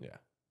not. Yeah.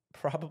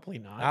 Probably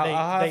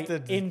not.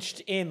 They inched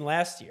in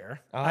last year.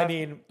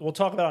 We'll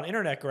talk about on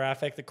Internet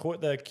Graphic. The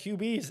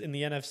QBs in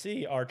the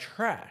NFC are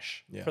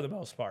trash for the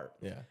most part.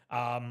 Yeah.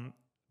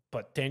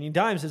 But Danny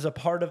Dimes is a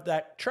part of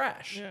that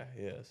trash. Yeah,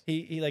 he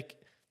is.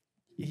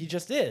 He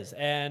just is.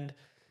 And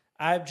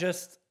I've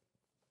just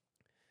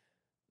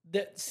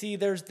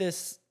there's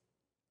this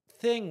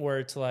thing where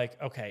it's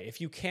like, okay, if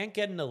you can't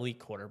get an elite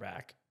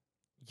quarterback,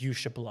 you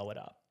should blow it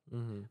up.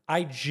 Mm-hmm.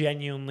 I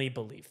genuinely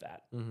believe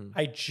that. Mm-hmm.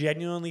 I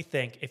genuinely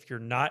think if you're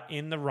not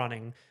in the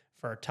running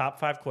for a top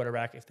 5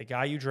 quarterback, if the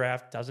guy you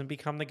draft doesn't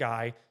become the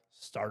guy,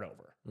 start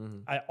over.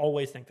 Mm-hmm. I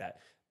always think that.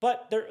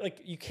 But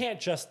you can't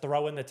just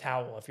throw in the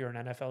towel if you're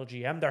an NFL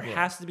GM. There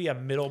has to be a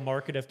middle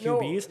market of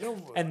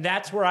QBs, and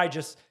that's where I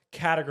just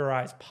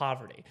categorize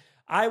poverty.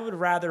 I would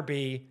rather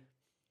be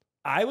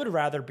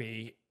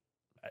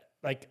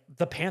like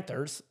the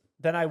Panthers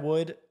than I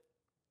would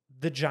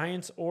the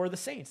Giants or the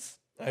Saints.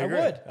 I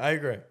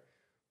agree.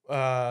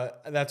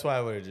 That's why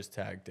I would have just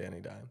tagged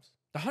Danny Dimes.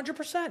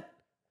 100%.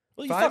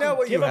 Well, you find out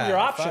what give you him have. Your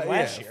option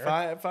last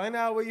year. Find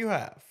out what you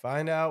have.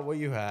 Find out what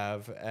you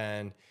have,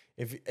 and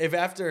if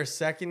after a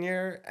second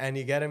year and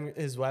you get him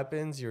his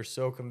weapons, you're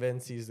so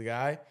convinced he's the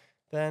guy,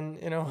 then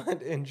you know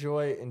what?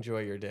 Enjoy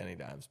your Danny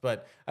Dimes.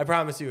 But I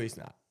promise you, he's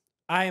not.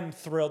 I am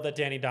thrilled that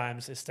Danny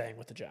Dimes is staying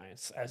with the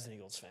Giants as an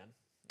Eagles fan.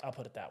 I'll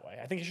put it that way.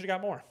 I think he should have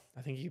got more.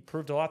 I think he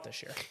proved a lot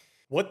this year.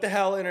 What the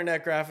hell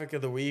internet graphic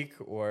of the week,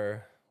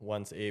 or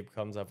once Abe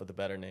comes up with a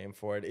better name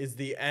for it, is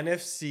the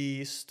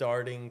NFC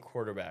starting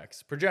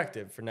quarterbacks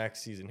projected for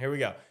next season. Here we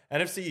go.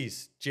 NFC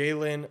East,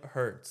 Jalen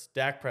Hurts,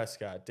 Dak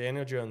Prescott,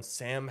 Daniel Jones,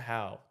 Sam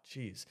Howell.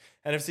 Jeez.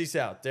 NFC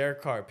South,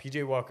 Derek Carr,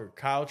 PJ Walker,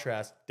 Kyle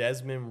Trask,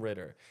 Desmond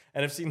Ritter.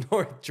 NFC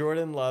North,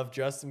 Jordan Love,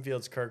 Justin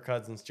Fields, Kirk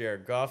Cousins,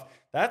 Jared Goff.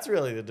 That's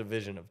really the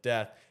division of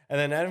death. And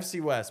then NFC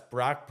West,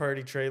 Brock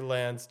Purdy, Trey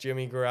Lance,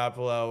 Jimmy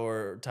Garoppolo,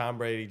 or Tom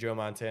Brady, Joe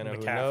Montana,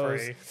 who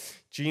knows?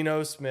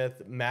 Geno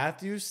Smith,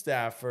 Matthew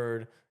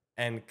Stafford,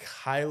 and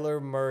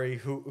Kyler Murray,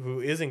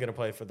 who isn't going to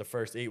play for the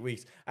first 8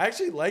 weeks. I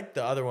actually liked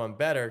the other one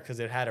better because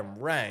it had him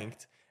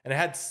ranked, and it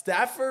had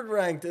Stafford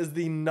ranked as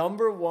the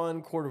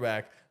 #1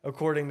 quarterback,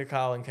 according to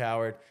Colin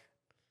Cowherd.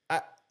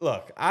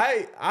 Look,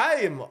 I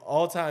am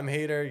all-time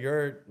hater.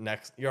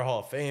 You're Hall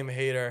of Fame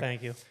hater.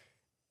 Thank you.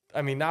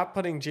 I mean, not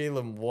putting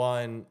Jalen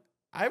 1,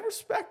 I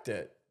respect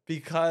it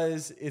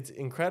because it's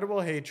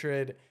incredible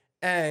hatred,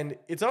 and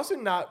it's also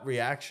not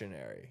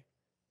reactionary.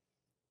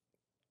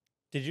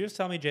 Did you just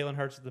tell me Jalen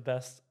Hurts is the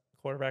best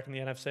quarterback in the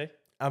NFC?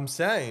 I'm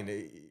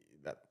saying,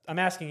 I'm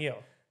asking you.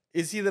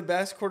 is he the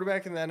best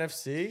quarterback in the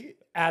NFC?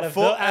 Out of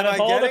all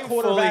the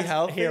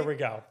quarterbacks, here we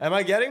go. Am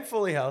I getting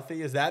fully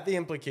healthy? Is that the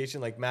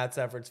implication? Like Matt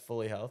Stafford's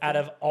fully healthy? Out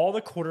of all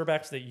the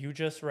quarterbacks that you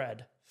just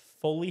read,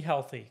 fully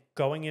healthy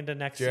going into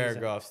next season.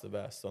 Jared Goff's the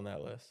best on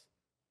that list.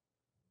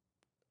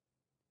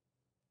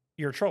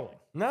 You're trolling.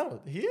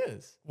 No, he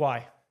is.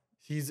 Why?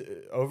 He's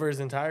over his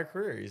entire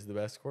career. He's the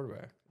best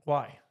quarterback.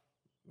 Why?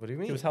 What do you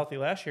mean? He was healthy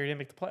last year. He didn't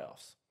make the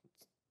playoffs.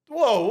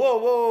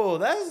 Whoa.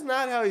 That is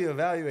not how you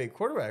evaluate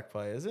quarterback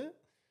play, is it?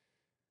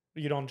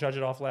 You don't judge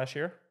it off last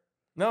year?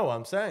 No,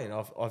 I'm saying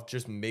off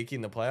just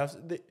making the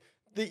playoffs.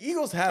 The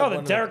Eagles have.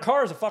 Oh, Derek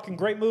Carr is a fucking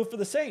great move for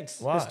the Saints.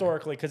 Why?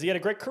 Historically, because he had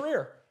a great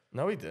career.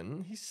 No, he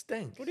didn't. He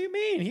stinks. What do you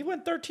mean? He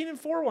went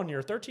 13-4 one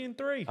year,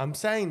 13-3. I'm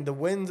saying the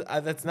wins.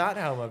 That's not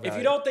how I'm evaluating. If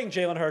you don't think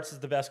Jalen Hurts is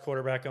the best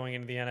quarterback going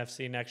into the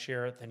NFC next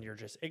year, then you're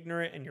just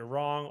ignorant and you're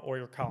wrong, or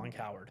you're Colin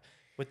Cowherd.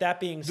 With that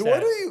being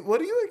said, what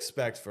do you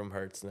expect from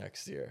Hurts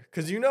next year?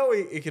 Because you know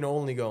it can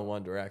only go in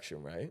one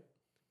direction, right?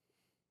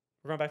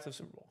 We're going back to the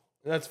Super Bowl.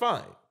 That's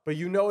fine, but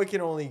you know it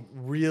can only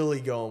really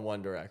go in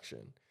one direction.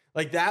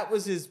 Like that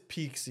was his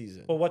peak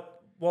season.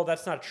 Well,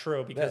 that's not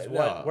true because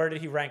where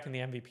did he rank in the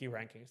MVP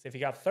rankings? If he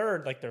got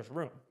third, like there's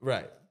room.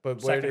 Right,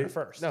 but second or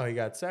first? No, he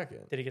got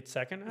second. Did he get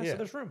second? Yeah. So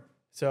there's room.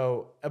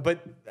 So, but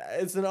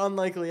it's an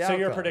unlikely outcome. So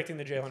you're predicting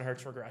the Jalen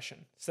Hurts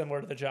regression,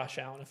 similar to the Josh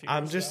Allen a few years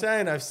I'm just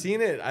saying, I've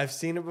seen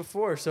it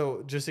before.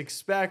 So just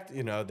expect,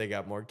 they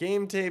got more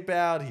game tape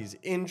out. He's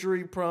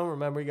injury prone.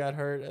 Remember, he got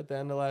hurt at the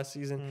end of last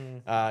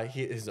season.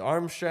 His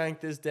arm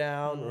strength is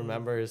down.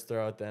 Remember his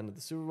throw at the end of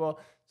the Super Bowl.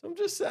 So I'm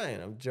just saying.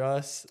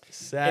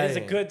 It is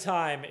a good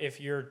time if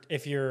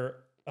you're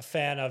a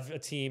fan of a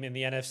team in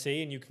the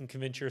NFC and you can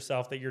convince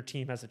yourself that your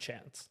team has a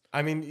chance.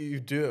 I mean, you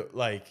do.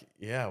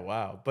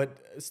 Wow. But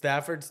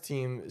Stafford's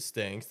team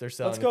stinks. They're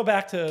selling. Let's go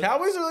back to...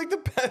 Cowboys are like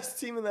the best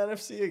team in the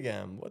NFC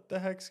again. What the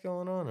heck's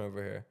going on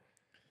over here?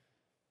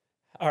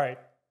 All right.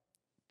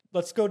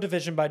 Let's go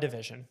division by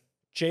division.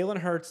 Jalen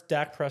Hurts,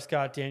 Dak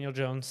Prescott, Daniel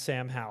Jones,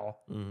 Sam Howell.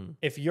 Mm-hmm.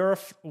 If you're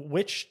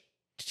which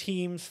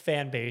team's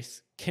fan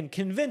base can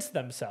convince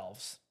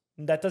themselves,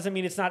 that doesn't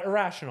mean it's not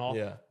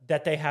irrational,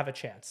 that they have a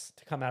chance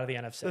to come out of the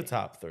NFC. The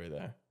top three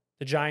there.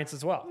 The Giants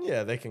as well.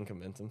 Yeah, they can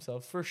convince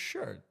themselves for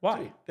sure.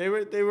 Why?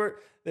 Dude, they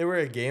were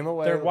a game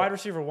away. Their wide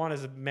receiver 1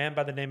 is a man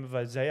by the name of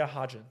Isaiah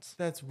Hodgins.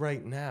 That's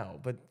right now,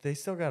 but they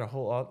still got a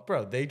whole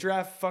bro. They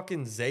draft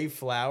fucking Zay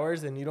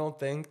Flowers, and you don't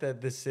think that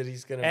this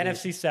city's gonna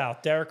NFC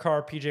South, Derek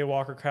Carr, PJ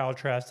Walker, Kyle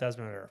Trask,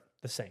 Desmond Ritter,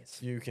 the Saints.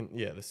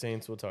 The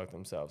Saints will talk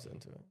themselves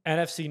into it.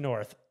 NFC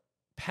North,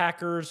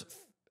 Packers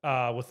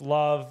with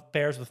Love,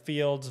 Bears with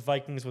Fields,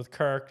 Vikings with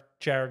Kirk,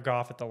 Jared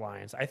Goff at the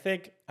Lions. I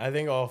think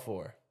all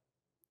four.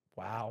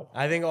 Wow.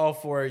 I think all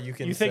four you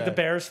can. You think the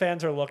Bears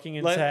fans are looking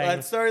and saying,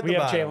 let's start at we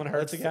the have bottom. Jalen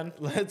Hurts again?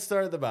 Let's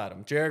start at the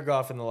bottom. Jared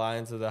Goff and the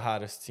Lions are the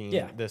hottest team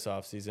this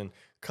offseason.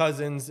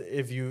 Cousins,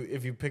 if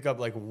you pick up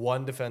like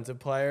one defensive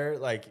player,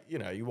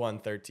 you won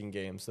 13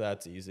 games, so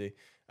that's easy.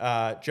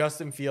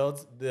 Justin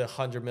Fields, the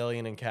 $100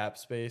 million in cap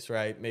space,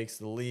 right? Makes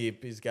the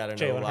leap. He's got an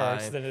Jalen O-line.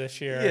 Hurts this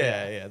year.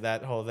 Yeah,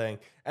 that whole thing.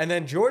 And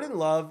then Jordan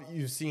Love,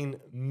 you've seen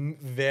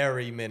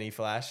very many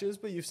flashes,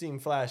 but you've seen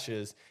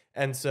flashes.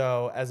 And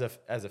so as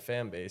a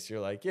fan base, you're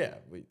like,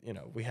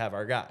 we have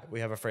our guy. We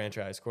have a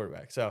franchise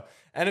quarterback. So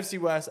NFC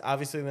West,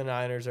 obviously the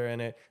Niners are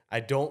in it. I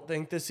don't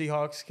think the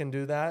Seahawks can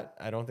do that.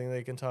 I don't think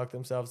they can talk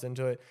themselves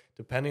into it.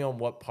 Depending on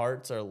what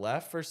parts are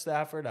left for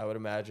Stafford, I would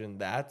imagine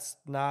that's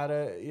not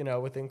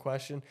within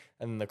question.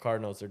 And then the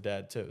Cardinals are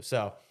dead too.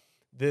 So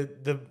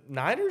the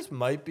Niners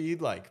might be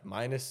like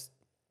minus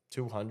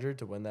 200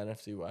 to win the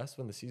NFC West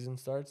when the season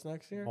starts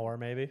next year. More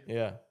maybe.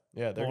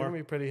 Yeah, they're going to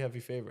be pretty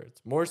heavy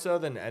favorites. More so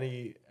than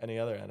any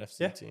other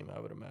NFC team, I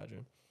would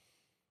imagine.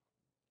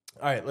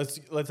 All right,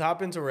 let's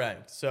hop into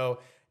ranked. So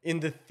in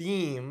the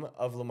theme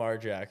of Lamar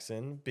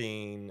Jackson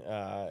being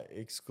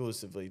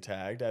exclusively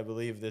tagged, I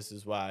believe this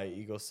is why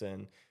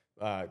Eagleson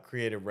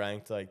created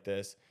ranked like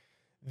this.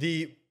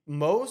 The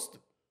most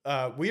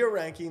we are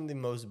ranking the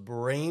most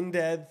brain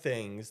dead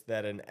things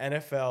that an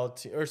NFL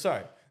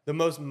team, the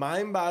most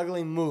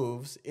mind-boggling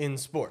moves in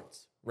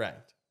sports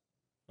ranked.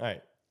 All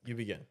right, you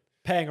begin.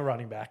 Paying a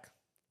running back.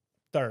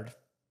 Third.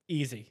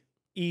 Easy.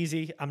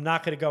 I'm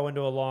not going to go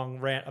into a long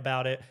rant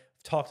about it.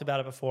 I've talked about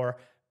it before.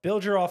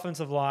 Build your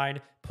offensive line,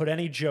 put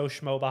any Joe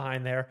Schmo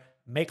behind there,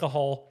 make a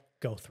hole,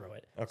 go through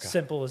it. Okay.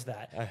 Simple as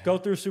that. Go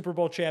through Super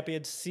Bowl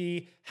champions,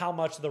 see how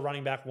much the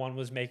running back one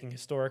was making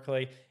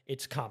historically.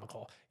 It's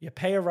comical. You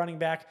pay a running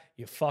back,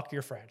 you fuck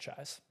your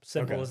franchise.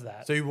 Simple as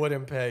that. So you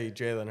wouldn't pay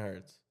Jalen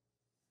Hurts?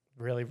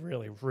 Really,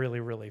 really, really,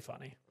 really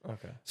funny.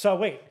 Okay. So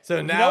wait.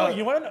 So now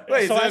you want to know?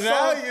 Wait.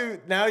 So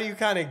now you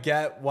kind of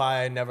get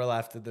why I never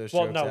laughed at those.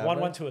 Well, jokes no, one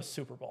ever. went to a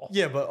Super Bowl.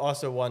 Yeah, but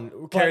also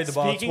one carried the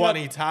ball speaking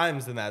 20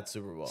 times in that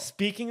Super Bowl.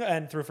 Speaking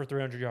and threw for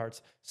 300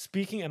 yards.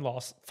 Speaking and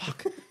lost.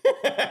 Fuck.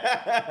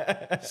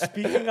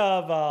 Speaking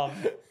of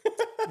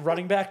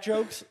running back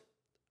jokes,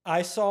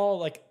 I saw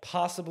like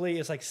possibly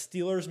it's like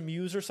Steelers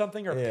Muse or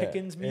something or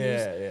Pickens Muse.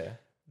 Yeah.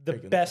 The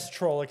Pickens. best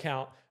troll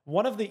account.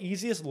 One of the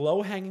easiest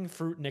low-hanging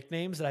fruit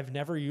nicknames that I've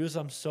never used,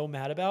 I'm so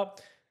mad about,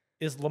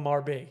 is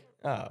Lamar B.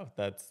 Oh,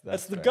 that's the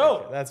very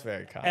GOAT. That's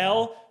very common.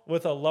 L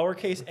with a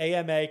lowercase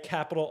AMA,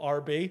 capital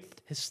RB.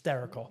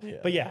 Hysterical. Yeah.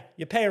 But yeah,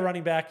 you pay a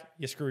running back,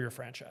 you screw your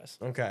franchise.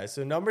 Okay,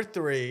 so number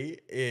 3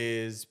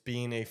 is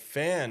being a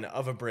fan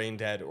of a brain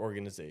dead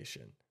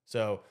organization.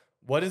 So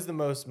what is the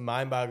most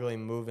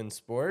mind-boggling move in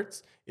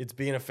sports? It's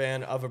being a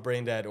fan of a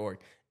brain dead org.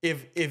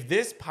 If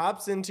this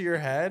pops into your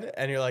head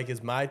and you're like,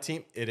 is my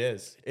team? It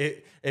is.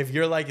 If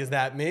you're like, is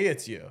that me?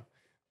 It's you.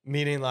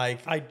 Meaning like,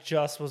 I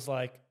just was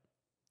like,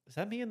 is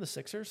that me in the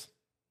Sixers?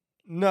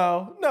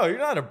 no, you're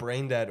not a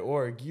brain dead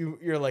org.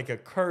 You're like a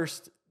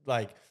cursed,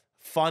 like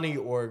funny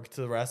org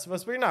to the rest of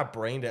us, but you're not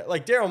brain dead.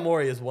 Like Daryl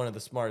Morey is one of the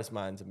smartest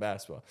minds in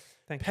basketball.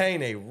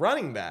 Paying a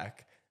running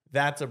back,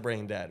 that's a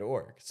brain dead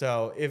org.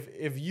 So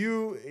if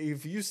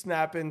you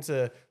snap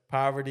into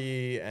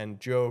poverty and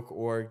joke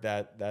org,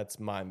 that's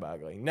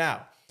mind-boggling.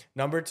 Now,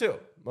 number 2,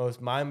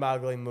 most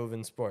mind-boggling move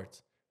in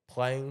sports,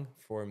 playing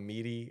for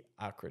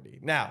mediocrity.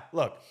 Now,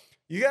 look,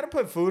 you got to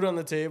put food on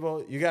the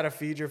table. You got to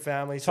feed your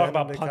family. Talk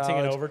about to punting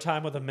in college.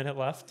 overtime with a minute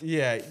left.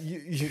 Yeah,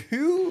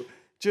 you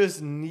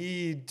just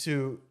need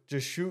to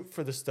just shoot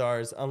for the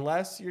stars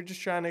unless you're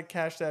just trying to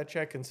cash that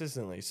check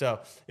consistently. So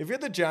if you're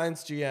the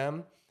Giants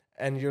GM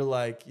and you're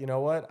like, you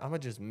know what, I'm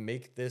going to just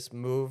make this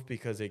move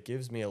because it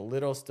gives me a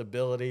little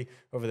stability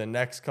over the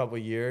next couple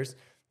of years,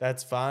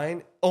 that's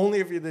fine. Only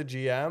if you're the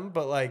GM,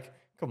 but like,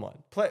 come on,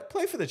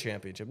 play for the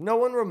championship. No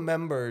one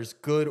remembers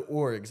good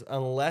orgs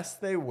unless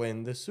they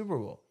win the Super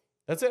Bowl.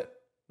 That's it.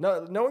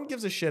 No one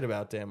gives a shit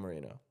about Dan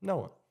Marino. No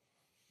one.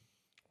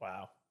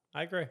 Wow.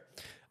 I agree.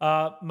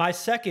 My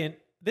second,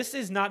 this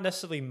is not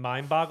necessarily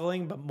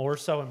mind-boggling, but more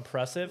so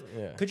impressive.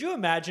 Yeah. Could you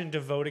imagine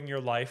devoting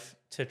your life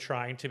to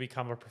trying to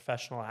become a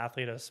professional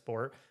athlete at a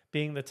sport,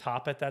 being the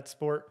top at that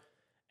sport,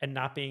 and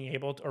not being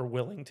able to, or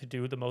willing to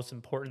do the most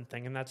important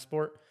thing in that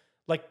sport?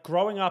 Like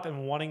growing up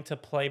and wanting to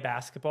play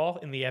basketball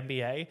in the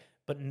NBA,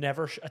 but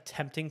never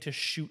attempting to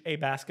shoot a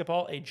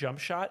basketball, a jump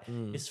shot,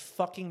 is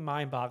fucking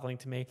mind-boggling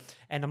to me.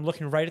 And I'm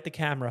looking right at the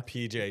camera.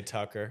 PJ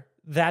Tucker.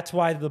 That's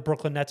why the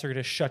Brooklyn Nets are going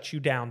to shut you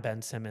down,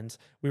 Ben Simmons.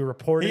 We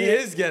reported He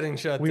it. is getting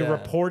shut down. We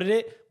reported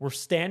it. We're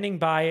standing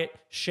by it.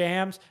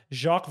 Shams,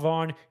 Jacques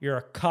Vaughn, you're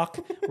a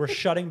cuck. We're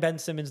shutting Ben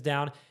Simmons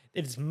down.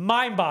 It's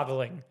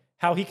mind-boggling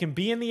how he can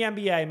be in the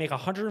NBA, make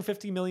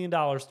 $150 million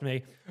to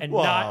me, and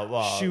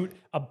not shoot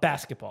a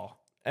basketball.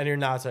 And you're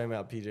not talking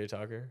about PJ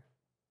Tucker?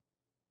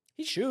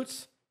 He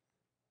shoots.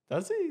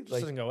 Does he? Just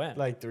doesn't go in.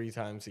 Like 3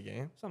 times a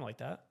game? Something like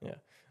that. Yeah.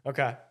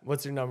 Okay.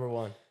 What's your number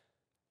 1?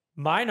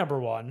 My number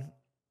 1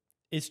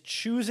 is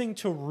choosing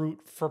to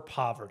root for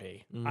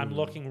poverty. I'm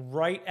looking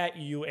right at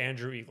you,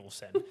 Andrew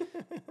Eagleson.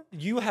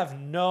 You have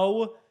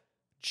no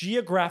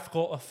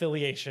geographical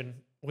affiliation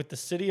with the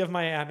city of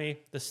Miami,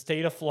 the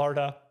state of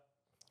Florida.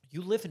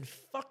 You live in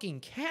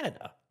fucking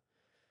Canada.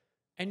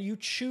 And you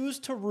choose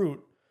to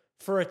root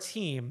for a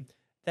team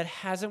that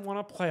hasn't won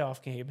a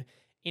playoff game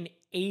in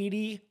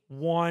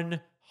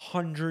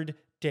 8,100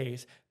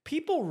 days.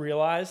 People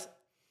realize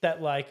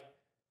that, like,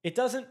 it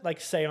doesn't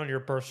like say on your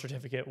birth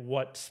certificate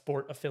what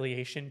sport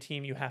affiliation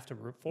team you have to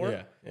root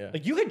for. Yeah.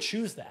 Like you can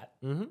choose that.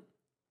 Mm-hmm.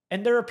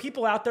 And there are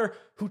people out there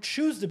who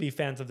choose to be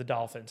fans of the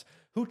Dolphins,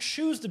 who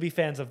choose to be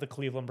fans of the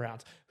Cleveland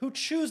Browns, who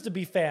choose to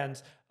be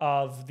fans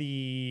of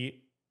the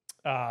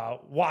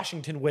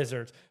Washington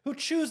Wizards, who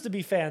choose to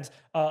be fans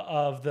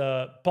of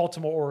the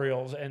Baltimore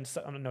Orioles, and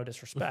no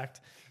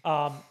disrespect.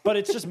 But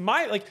it's just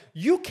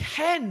you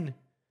can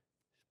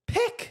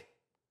pick.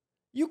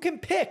 You can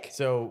pick.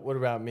 So what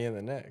about me and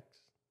the Knicks?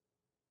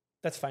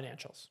 That's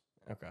financials.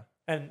 Okay.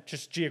 And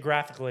just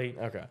geographically,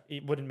 Okay.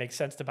 it wouldn't make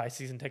sense to buy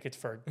season tickets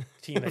for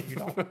a team that you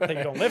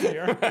don't live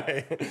near.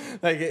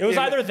 Right. Like It was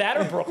either that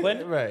or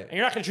Brooklyn. Right. And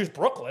you're not going to choose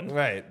Brooklyn.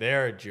 Right.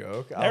 They're a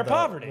joke. They're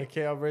poverty.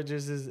 Mikal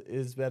Bridges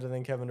is better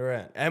than Kevin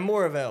Durant and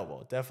more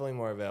available. Definitely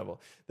more available.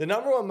 The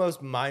number one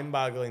most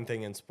mind-boggling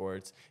thing in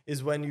sports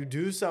is when you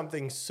do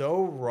something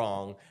so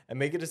wrong and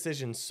make a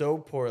decision so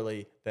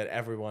poorly that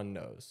everyone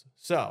knows.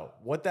 So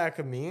what that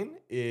could mean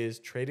is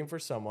trading for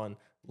someone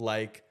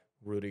like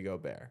Rudy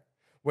Gobert,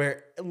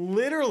 where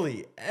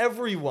literally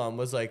everyone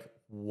was like,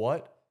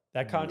 what?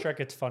 That contract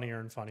gets funnier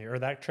and funnier, or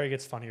that trade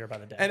gets funnier by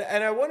the day.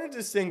 And I want to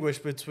distinguish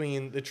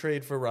between the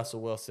trade for Russell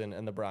Wilson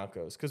and the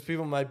Broncos, because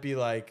people might be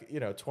like,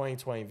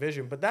 2020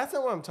 vision, but that's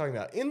not what I'm talking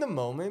about. In the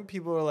moment,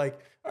 people are like,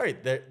 all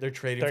right, they're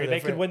trading for they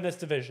could win this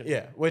division.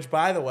 Yeah, which,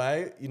 by the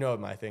way, you know what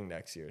my thing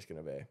next year is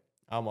going to be?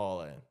 I'm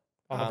all in.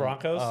 On the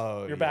Broncos?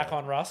 Oh, You're back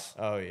on Russ?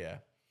 Oh, yeah.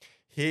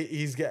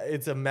 He's got,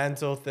 it's a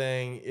mental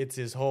thing. It's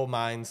his whole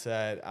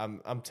mindset.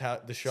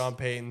 The Sean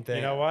Payton thing.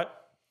 You know what?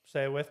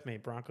 Say it with me,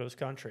 Broncos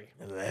country.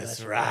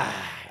 That's right.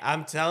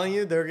 I'm telling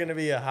you, they're gonna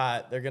be a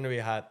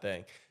hot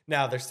thing.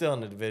 Now they're still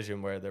in a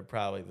division where they're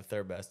probably the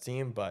third best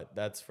team, but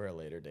that's for a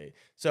later date.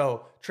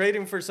 So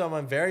trading for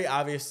someone very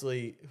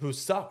obviously who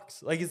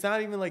sucks. Like, it's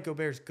not even like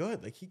Gobert's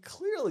good. Like, he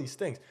clearly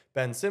stinks.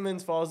 Ben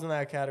Simmons falls in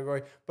that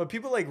category, but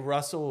people like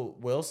Russell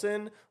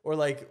Wilson or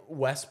like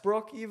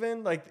Westbrook,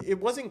 even, like, it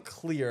wasn't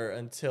clear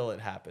until it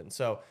happened.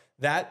 So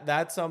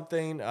that's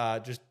something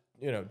just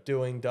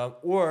doing dumb,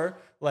 or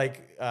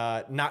like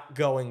not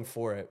going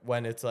for it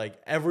when it's like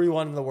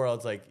everyone in the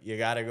world's like, you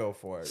got to go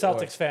for it.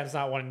 Celtics fans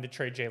not wanting to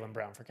trade Jaylen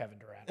Brown for Kevin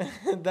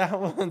Durant. That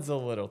one's a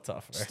little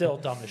tougher. Still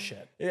dumb as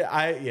shit.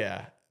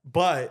 Yeah.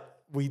 But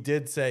we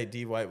did say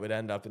D White would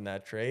end up in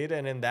that trade,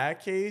 and in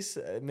that case,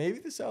 maybe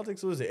the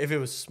Celtics lose it. If it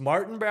was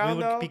Smart and Brown,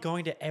 we would be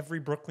going to every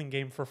Brooklyn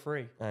game for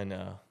free. I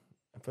know.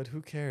 But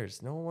who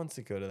cares? No one wants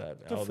to go to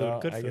that. Good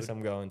Although food. I guess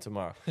I'm going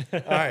tomorrow.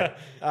 All right.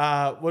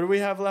 What do we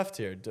have left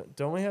here?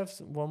 Don't we have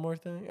one more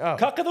thing? Oh,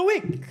 Cuck of the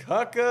week.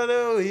 Cuck of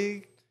the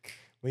week.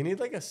 We need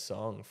like a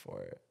song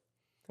for it.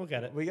 We'll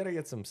get it. We got to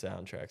get some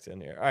soundtracks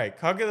in here. All right.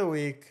 Cuck of the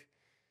week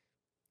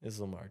is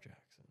Lamar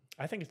Jackson.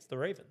 I think it's the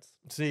Ravens.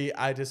 See,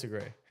 I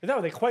disagree.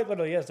 No, they quite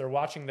literally is. They're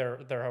watching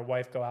their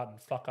wife go out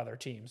and fuck other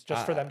teams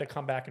just for them to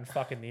come back and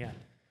fuck in the end.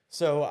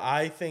 So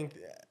I think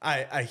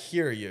I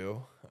hear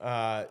you.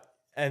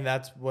 And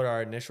that's what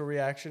our initial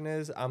reaction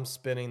is. I'm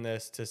spinning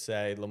this to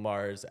say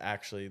Lamar is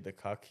actually the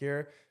cuck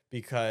here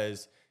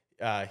because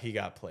he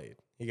got played.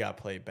 He got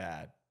played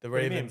bad. The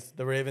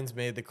Ravens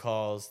made the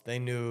calls. They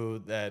knew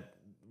that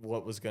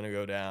what was going to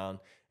go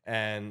down.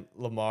 And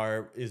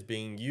Lamar is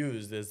being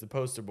used as the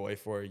poster boy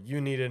for,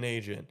 you need an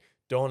agent.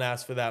 Don't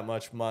ask for that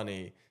much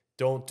money.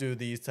 Don't do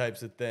these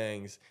types of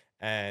things.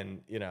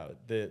 And,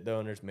 the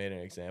owners made an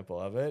example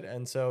of it.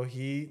 And so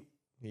he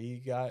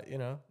got,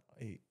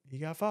 he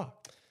got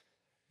fucked.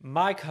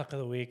 My cuck of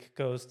the week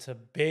goes to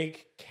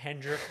Big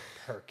Kendrick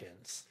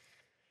Perkins.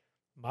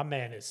 My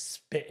man is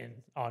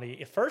spitting on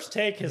it. First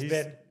take has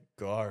been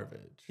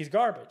garbage. He's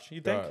garbage. You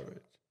think?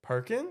 Garbage.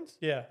 Perkins?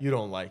 Yeah. You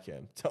don't like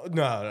him.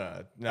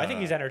 No. I think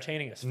he's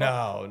entertaining as fuck.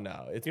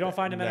 No. You don't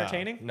find him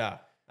entertaining? No.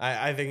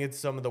 I think it's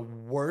some of the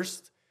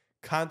worst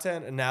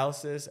content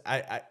analysis.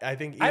 I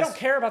think I don't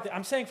care about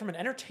I'm saying from an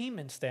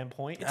entertainment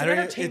standpoint. It's an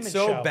entertainment It's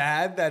so show.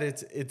 bad that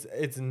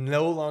it's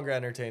no longer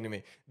entertaining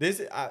me.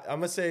 I'm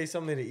gonna say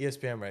something to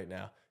ESPN right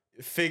now.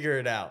 Figure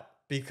it out,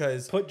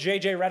 because put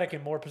JJ Redick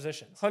in more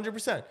positions.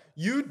 100%.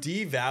 You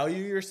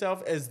devalue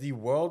yourself as the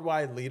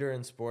worldwide leader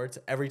in sports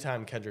every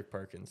time Kendrick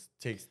Perkins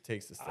takes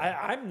the stand.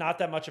 I'm not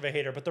that much of a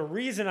hater, but the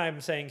reason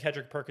I'm saying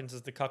Kendrick Perkins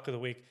is the cuck of the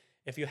week,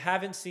 if you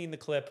haven't seen the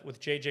clip with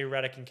JJ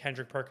Redick and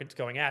Kendrick Perkins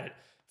going at it,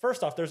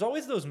 first off, there's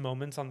always those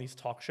moments on these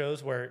talk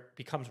shows where it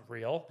becomes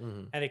real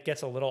and it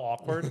gets a little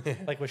awkward,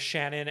 like with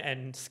Shannon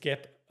and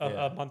Skip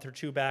a month or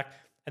two back.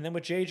 And then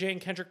with JJ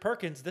and Kendrick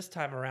Perkins this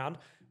time around,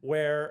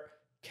 where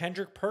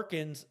Kendrick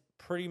Perkins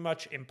pretty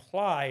much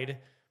implied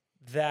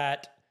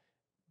that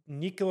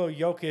Nikola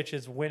Jokic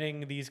is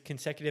winning these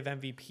consecutive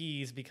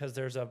MVPs because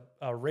there's a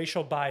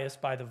racial bias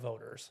by the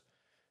voters.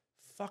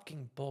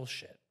 Fucking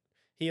bullshit.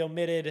 He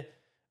omitted,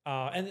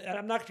 and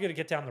I'm not going to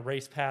get down the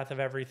race path of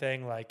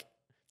everything, like,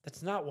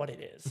 that's not what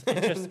it is.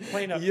 It's just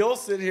plain up. You'll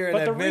sit here and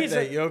admit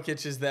that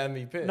Jokic is the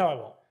MVP. No, I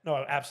won't. No,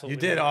 I absolutely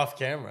You did won't. off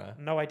camera.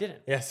 No, I didn't.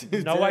 Yes, you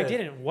did. No, I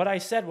didn't. What I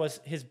said was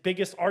his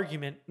biggest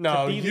argument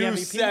to be the MVP. You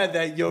said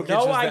that Jokic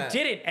No, was I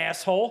didn't,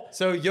 asshole.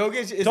 So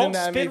Jokic isn't Don't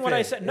the spin MVP. what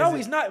I said. No,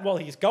 he's not. Well,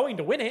 he's going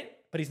to win it,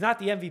 but he's not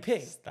the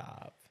MVP.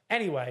 Stop.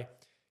 Anyway,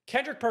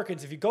 Kendrick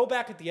Perkins, if you go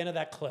back at the end of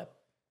that clip,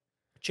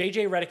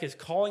 JJ Redick is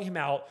calling him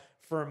out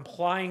for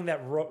implying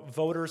that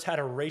voters had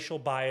a racial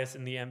bias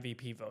in the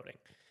MVP voting.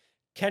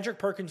 Kendrick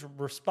Perkins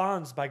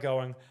responds by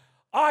going,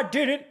 I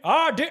didn't,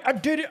 as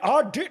JJ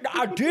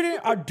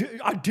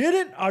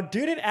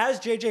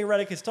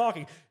Redick is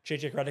talking.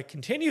 JJ Redick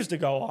continues to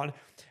go on,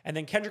 and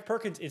then Kendrick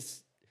Perkins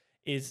is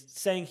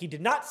saying he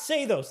did not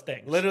say those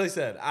things. Literally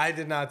said, I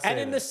did not say And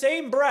in the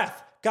same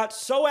breath, got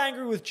so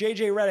angry with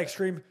JJ Redick,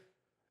 screamed,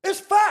 It's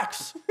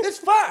facts. It's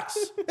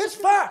facts. It's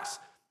facts.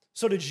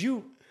 So did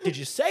you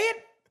say it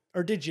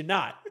or did you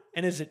not?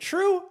 And is it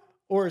true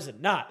or is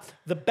it not?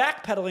 The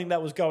backpedaling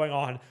that was going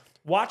on,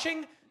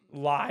 watching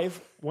live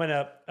when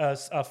a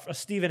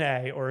Stephen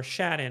A or a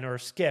Shannon or a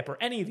Skip or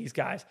any of these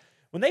guys,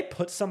 when they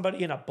put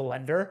somebody in a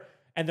blender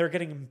and they're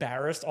getting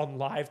embarrassed on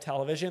live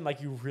television,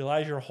 like you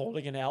realize you're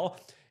holding an L,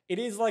 it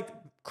is like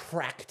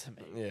crack to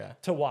me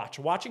to watch.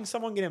 Watching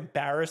someone get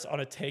embarrassed on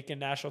a take in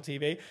national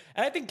TV.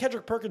 And I think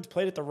Kendrick Perkins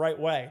played it the right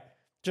way.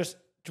 Just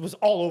was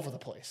all over the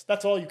place.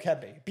 That's all you can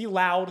be. Be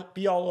loud,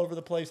 be all over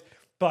the place.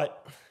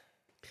 But,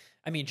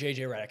 I mean, JJ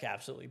Redick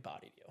absolutely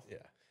bodied you.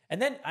 Yeah.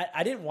 And then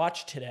I didn't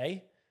watch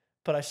today,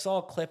 but I saw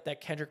a clip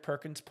that Kendrick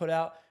Perkins put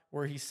out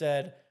where he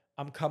said,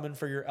 I'm coming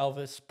for your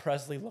Elvis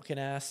Presley looking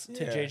ass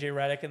to JJ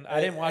Redick. And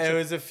I didn't watch it. It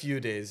was a few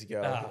days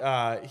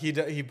ago.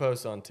 He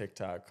posted on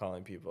TikTok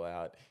calling people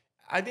out.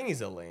 I think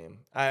he's a lame.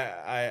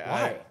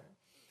 Why?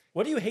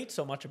 What do you hate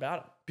so much about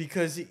him?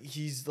 Because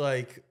he's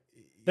like...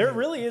 There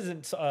really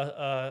isn't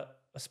a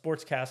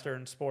sportscaster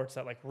in sports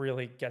that like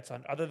really gets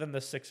on, other than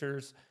the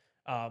Sixers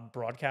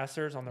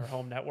broadcasters on their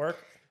home network.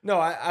 No,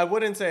 I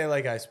wouldn't say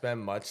like I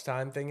spend much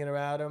time thinking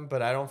about him,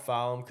 but I don't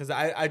follow him because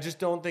I just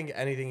don't think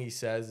anything he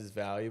says is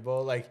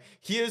valuable. Like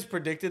he has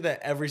predicted that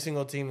every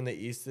single team in the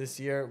East this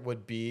year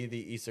would be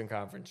the Eastern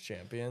Conference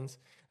champions.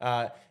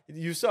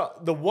 You saw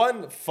the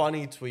one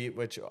funny tweet,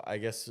 which I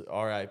guess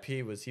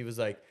RIP was, he was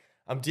like,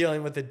 I'm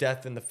dealing with the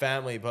death in the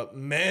family, but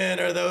man,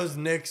 are those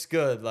Knicks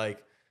good.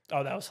 Like,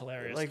 oh, that was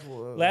hilarious. Like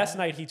last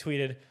night he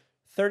tweeted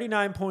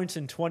 39 points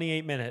in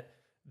 28 minutes.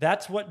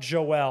 That's what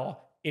Joel,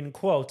 in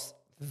quotes,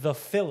 the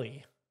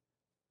Philly,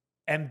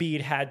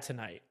 Embiid had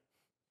tonight.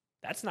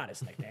 That's not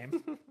his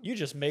nickname. You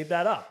just made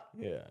that up.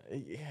 Yeah.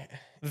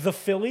 The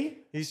Philly?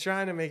 He's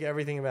trying to make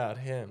everything about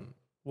him.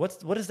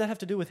 What does that have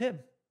to do with him?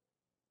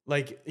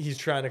 Like he's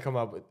trying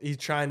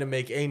to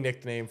make a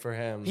nickname for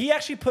him. He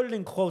actually put it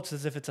in quotes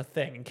as if it's a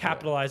thing and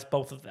capitalized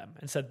both of them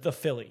and said the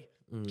Philly.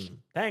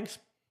 Thanks,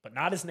 but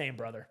not his name,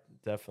 brother.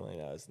 Definitely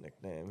not his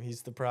nickname.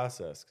 He's the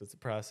process because the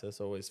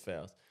process always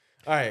fails.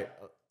 All right.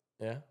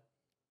 Yeah.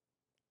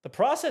 The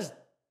process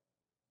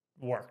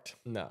worked.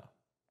 No.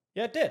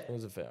 Yeah, it did. It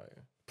was a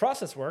failure.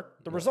 Process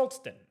worked. The results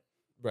didn't.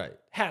 Right.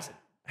 Hasn't.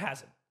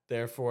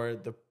 Therefore,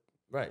 the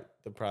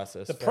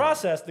process.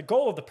 The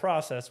goal of the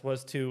process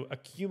was to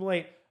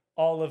accumulate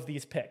all of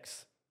these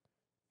picks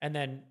and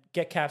then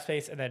get cap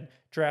space and then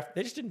draft.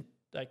 They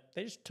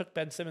just took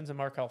Ben Simmons and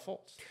Markelle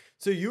Fultz.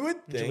 So you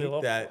would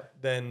think that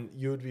then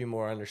you would be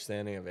more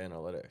understanding of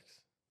analytics.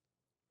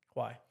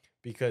 Why?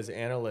 Because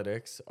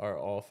analytics are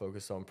all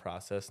focused on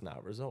process,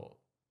 not result.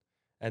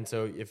 And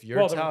so if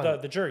you're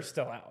the jury's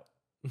still out.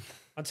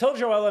 Until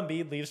Joel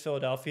Embiid leaves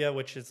Philadelphia,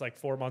 which is like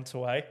 4 months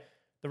away,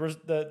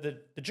 the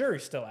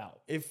jury's still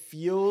out. It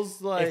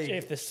feels like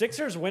if the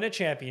Sixers win a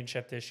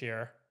championship this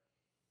year,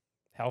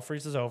 hell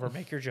freezes over.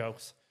 Make your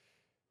jokes.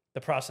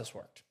 The process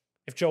worked.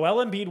 If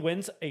Joel Embiid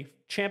wins a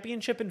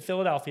championship in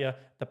Philadelphia,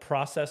 the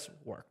process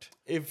worked.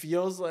 It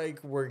feels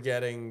like we're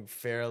getting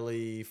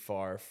fairly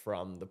far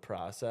from the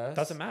process.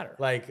 Doesn't matter.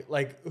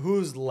 Like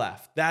who's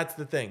left? That's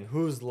the thing.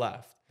 Who's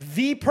left?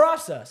 The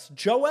process.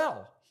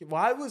 Joel.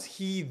 Why was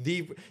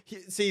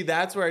see,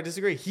 that's where I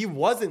disagree. He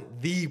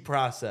wasn't the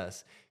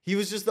process. He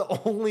was just the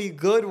only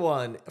good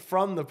one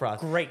from the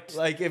process.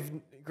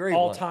 Great.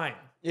 All time.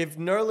 If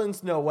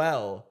Nerlens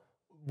Noel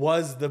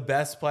was the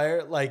best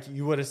player, like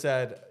you would have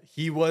said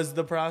he was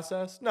the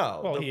process.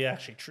 No. Well, he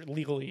actually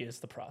legally is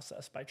the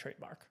process by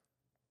trademark.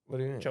 What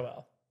do you mean?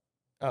 Joel.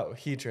 Oh,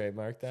 he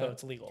trademarked that. So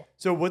it's legal.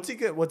 So what's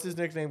his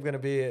nickname going to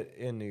be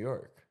in New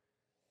York?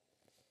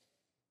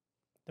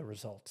 The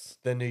results.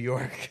 The New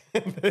York.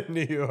 The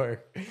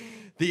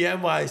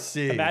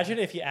NYC. Imagine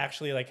if he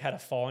actually had a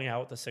falling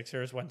out with the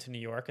Sixers, went to New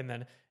York, and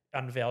then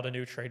unveiled a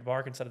new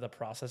trademark instead of the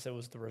process. It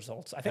was the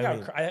results. I think I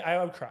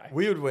would cry.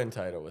 We would win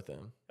title with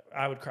him.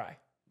 I would cry.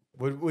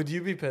 Would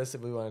you be pissed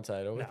if we won a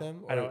title with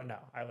him? I don't know.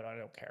 I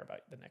don't care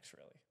about the Knicks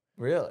really.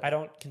 Really? I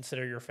don't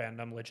consider your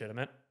fandom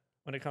legitimate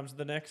when it comes to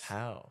the Knicks.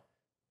 How?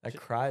 I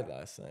cried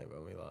last night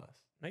when we lost.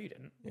 No, you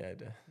didn't. Yeah, I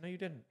did. No, you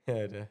didn't. Yeah,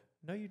 I did.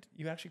 No,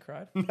 you actually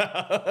cried. No.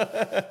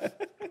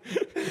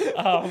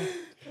 That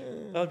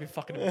would be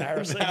fucking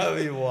embarrassing. That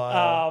would be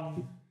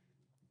wild.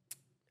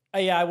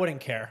 Yeah, I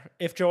wouldn't care.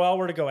 If Joel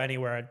were to go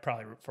anywhere, I'd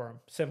probably root for him.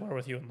 Similar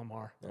with you and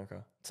Lamar. Okay.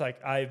 It's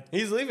like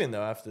He's leaving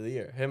though after the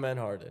year. Him and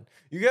Harden.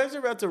 You guys are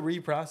about to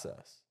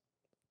reprocess.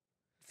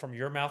 From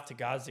your mouth to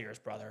God's ears,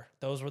 brother.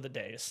 Those were the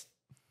days.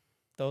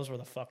 Those were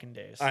the fucking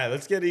days. All right,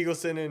 let's get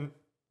Eagleson in.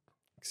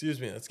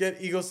 Excuse me. Let's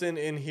get Eagleson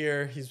in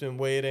here. He's been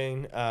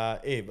waiting.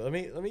 Abe, let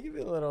me give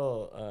you a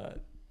little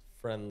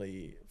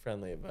friendly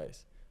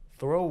advice.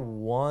 Throw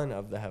one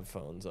of the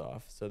headphones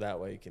off so that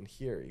way you can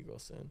hear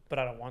Eagleson. But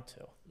I don't want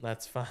to.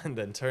 That's fine.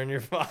 Then turn your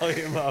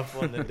volume up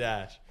on the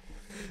dash.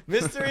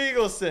 Mr.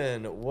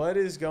 Eagleson, what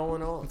is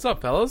going on? What's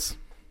up, fellas?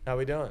 How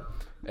we doing?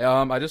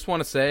 I just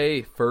want to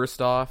say,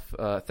 first off,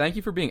 thank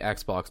you for being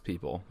Xbox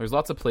people. There's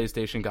lots of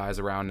PlayStation guys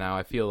around now.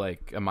 I feel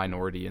like a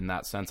minority in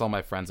that sense. All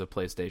my friends have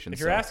PlayStation. If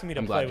you're asking me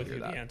to play with you,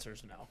 the answer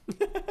is no.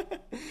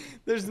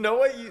 There's no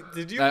way you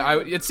did you.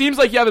 It seems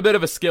like you have a bit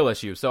of a skill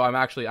issue, so I'm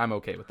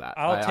okay with that.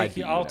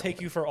 I'll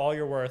take you for all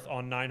you're worth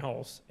on 9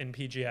 holes in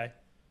PGA.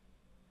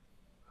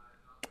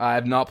 I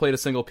have not played a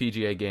single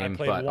PGA game,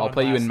 but I'll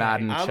play you in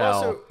Madden, Chell.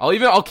 Also,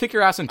 I'll kick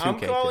your ass in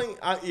 2K.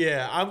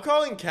 I'm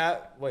calling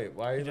Cat. Wait,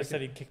 why are you? He just said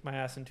he'd kick my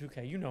ass in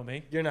 2K. You know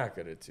me. You're not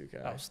good at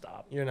 2K. Oh,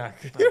 stop. You're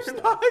not good.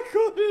 You're not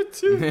good at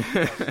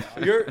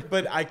 2K.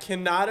 But I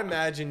cannot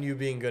imagine you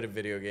being good at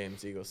video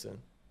games, Eagleson.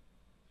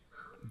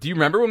 Do you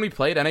remember when we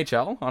played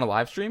NHL on a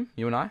live stream,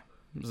 you and I?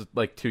 It was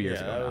like 2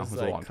 years ago now. It It was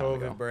was like a long time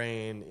COVID ago.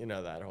 brain,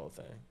 that whole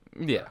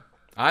thing. Yeah.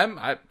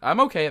 I'm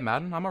okay at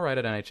Madden. I'm alright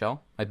at NHL.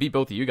 I beat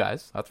both of you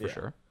guys, that's for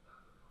sure.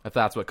 If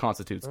that's what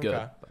constitutes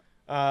good.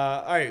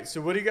 All right,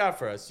 so what do you got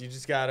for us? You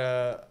just got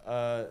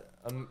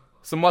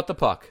some what the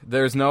puck.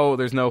 There's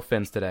no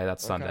fins today.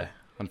 That's Sunday,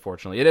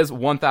 unfortunately. It is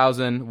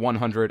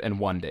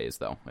 1,101 days,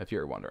 though, if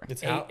you're wondering.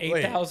 It's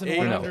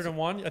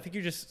 8,101? I think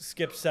you just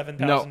skipped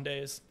 7,000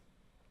 days.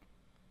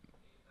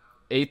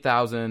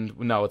 8,000.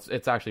 No,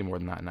 it's actually more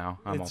than that now.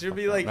 It should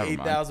be like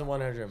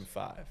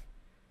 8,105.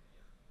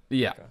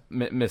 Yeah,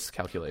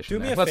 miscalculation.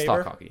 Do me a Let's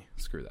favor. talk hockey.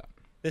 Screw that.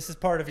 This is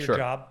part of your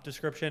job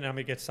description. I'm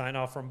going to get sign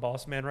off from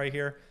Boss Man right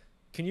here.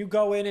 Can you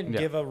go in and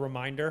give a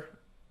reminder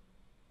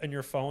on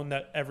your phone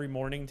that every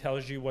morning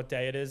tells you what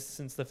day it is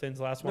since the Finns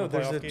last won a playoff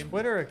game? No, there's a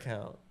Twitter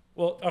account.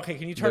 Well, okay.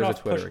 Can you turn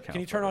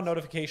on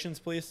notifications,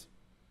 please?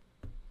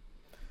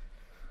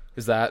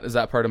 Is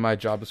that part of my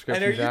job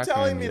description? And are you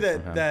telling me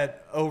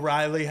that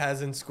O'Reilly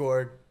hasn't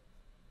scored?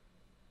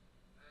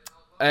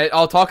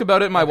 I'll talk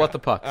about it in my what the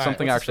puck.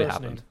 Something actually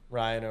happened. Name?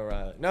 Ryan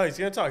O'Reilly. No, he's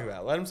gonna talk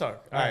about it. Let him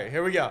talk. All right,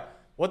 here we go.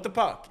 What the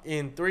puck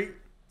in 3,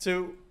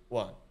 2,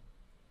 1.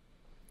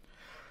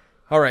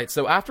 All right,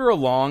 so after a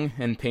long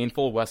and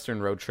painful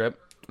Western road trip,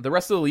 the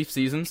rest of the Leaf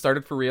season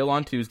started for real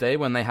on Tuesday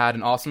when they had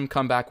an awesome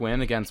comeback win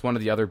against one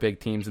of the other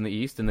big teams in the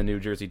East in the New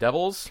Jersey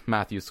Devils.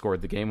 Matthews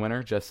scored the game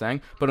winner, just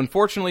saying. But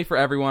unfortunately for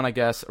everyone, I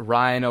guess,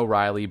 Ryan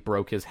O'Reilly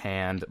broke his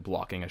hand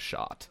blocking a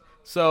shot.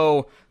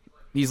 So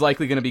he's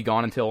likely going to be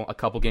gone until a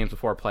couple games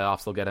before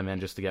playoffs. They'll get him in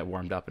just to get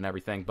warmed up and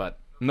everything, but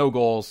no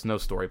goals, no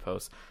story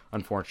posts,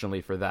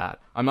 unfortunately for that.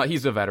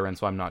 He's a veteran,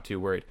 so I'm not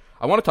too worried.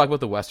 I want to talk about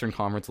the Western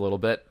Conference a little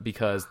bit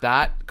because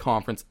that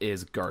conference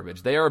is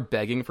garbage. They are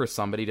begging for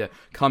somebody to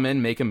come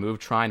in, make a move,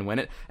 try and win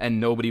it,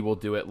 and nobody will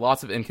do it.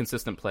 Lots of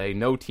inconsistent play.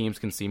 No teams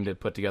can seem to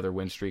put together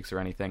win streaks or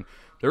anything.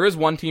 There is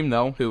one team,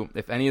 though, who,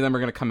 if any of them are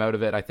going to come out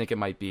of it, I think it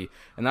might be,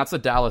 and that's the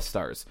Dallas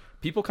Stars.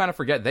 People kind of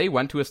forget they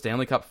went to a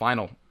Stanley Cup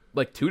final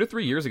like 2 to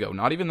 3 years ago,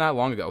 not even that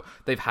long ago.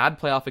 They've had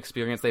playoff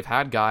experience. They've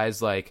had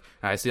guys like,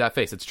 I see that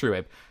face, it's true,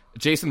 Abe.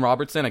 Jason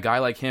Robertson, a guy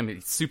like him,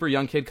 a super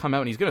young kid, come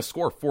out and he's going to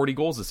score 40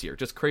 goals this year.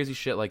 Just crazy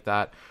shit like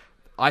that.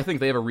 I think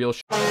they have a real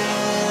shot to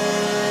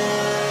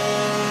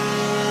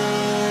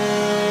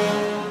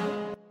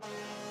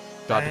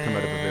come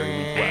out of a very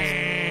weak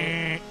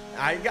West.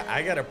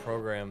 I got to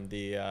program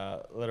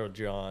the Little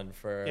John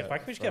for... Yeah, why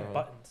can't we just get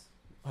buttons?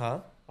 Huh?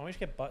 Why don't we just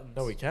get buttons?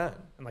 No, we can.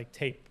 And like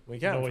tape. We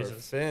can noises. For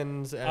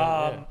Finns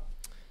and...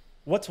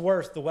 What's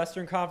worse, the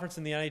Western Conference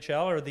in the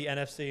NHL or the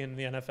NFC in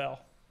the NFL?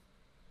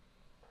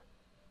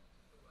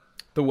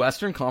 The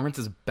Western Conference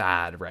is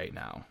bad right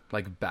now.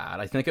 Like, bad.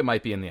 I think it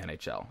might be in the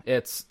NHL.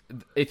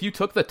 If you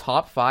took the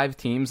top 5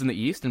 teams in the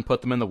East and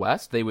put them in the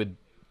West, they would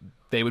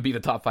be the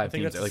top 5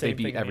 teams. Like, they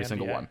beat every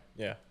single one.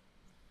 Yeah.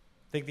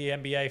 I think the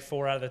NBA,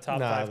 4 out of the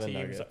top 5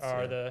 teams Nuggets,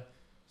 are the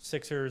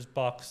Sixers,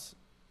 Bucks,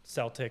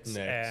 Celtics,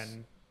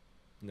 and...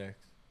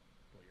 Knicks.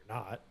 Well, you're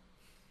not.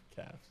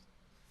 Cavs.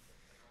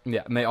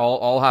 Yeah, and they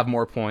all have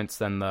more points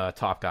than the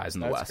top guys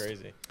in the West. That's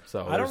crazy.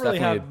 So I don't really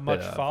have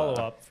much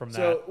follow-up from that.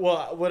 So,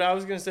 well, what I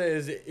was going to say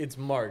is it's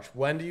March.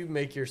 When do you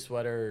make your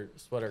sweater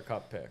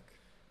cup pick?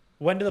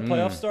 When do the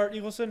playoffs start,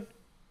 Eagleson?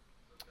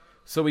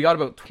 So we got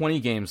about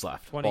 20 games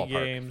left. 20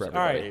 games. All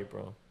right.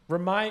 April.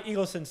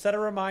 Eagleson, set a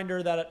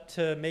reminder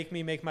to make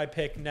me make my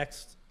pick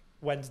next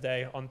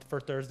Wednesday for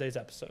Thursday's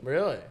episode.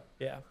 Really?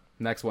 Yeah.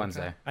 Next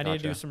Wednesday. Okay. I need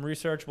to do some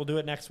research. We'll do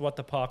it next What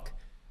the Puck.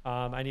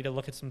 I need to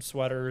look at some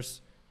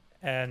sweaters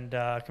and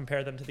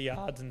compare them to the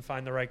odds and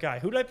find the right guy.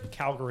 Who did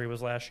Calgary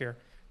was last year?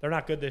 They're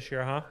not good this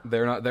year, huh?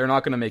 They're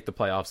not going to make the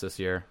playoffs this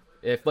year.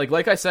 If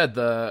like I said,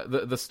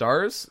 the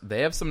Stars,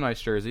 they have some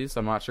nice jerseys.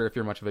 I'm not sure if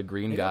you're much of a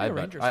green guy,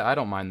 but I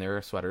don't mind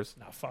their sweaters.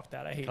 No, fuck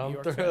that. I hate New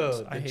York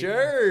fans. I hate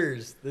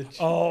Jers.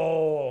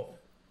 Oh,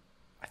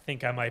 I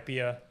think I might be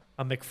a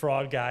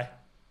McFraud guy.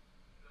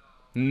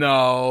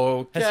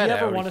 No, has he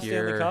ever won a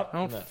Stanley Cup?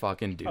 Don't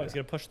fucking do that. He's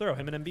gonna push through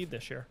him and Embiid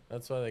this year.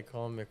 That's why they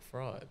call him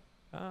McFraud.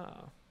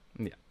 Oh,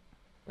 yeah.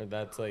 Or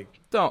that's like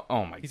don't.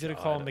 Oh my god. He's gonna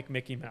call him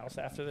McMickey Mouse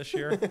after this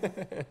year.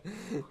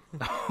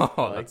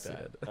 Oh, that's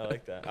that. I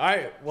like that. All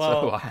right.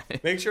 Well,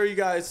 make sure you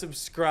guys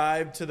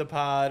subscribe to the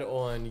pod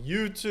on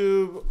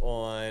YouTube,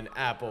 on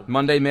Apple.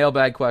 Monday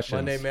mailbag questions.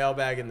 Monday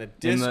mailbag in the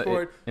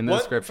Discord. In the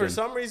description. For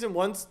some reason,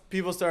 once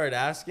people started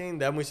asking,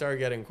 then we started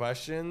getting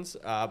questions.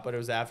 But it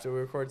was after we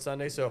recorded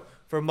Sunday. So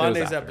for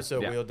Monday's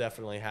episode, we'll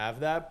definitely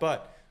have that.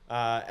 But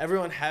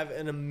everyone have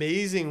an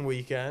amazing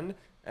weekend.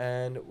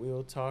 And we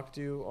will talk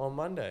to you on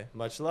Monday.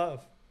 Much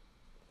love.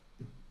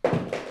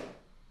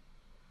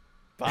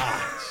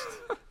 Botched.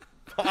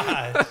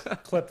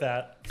 Botched. Clip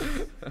that.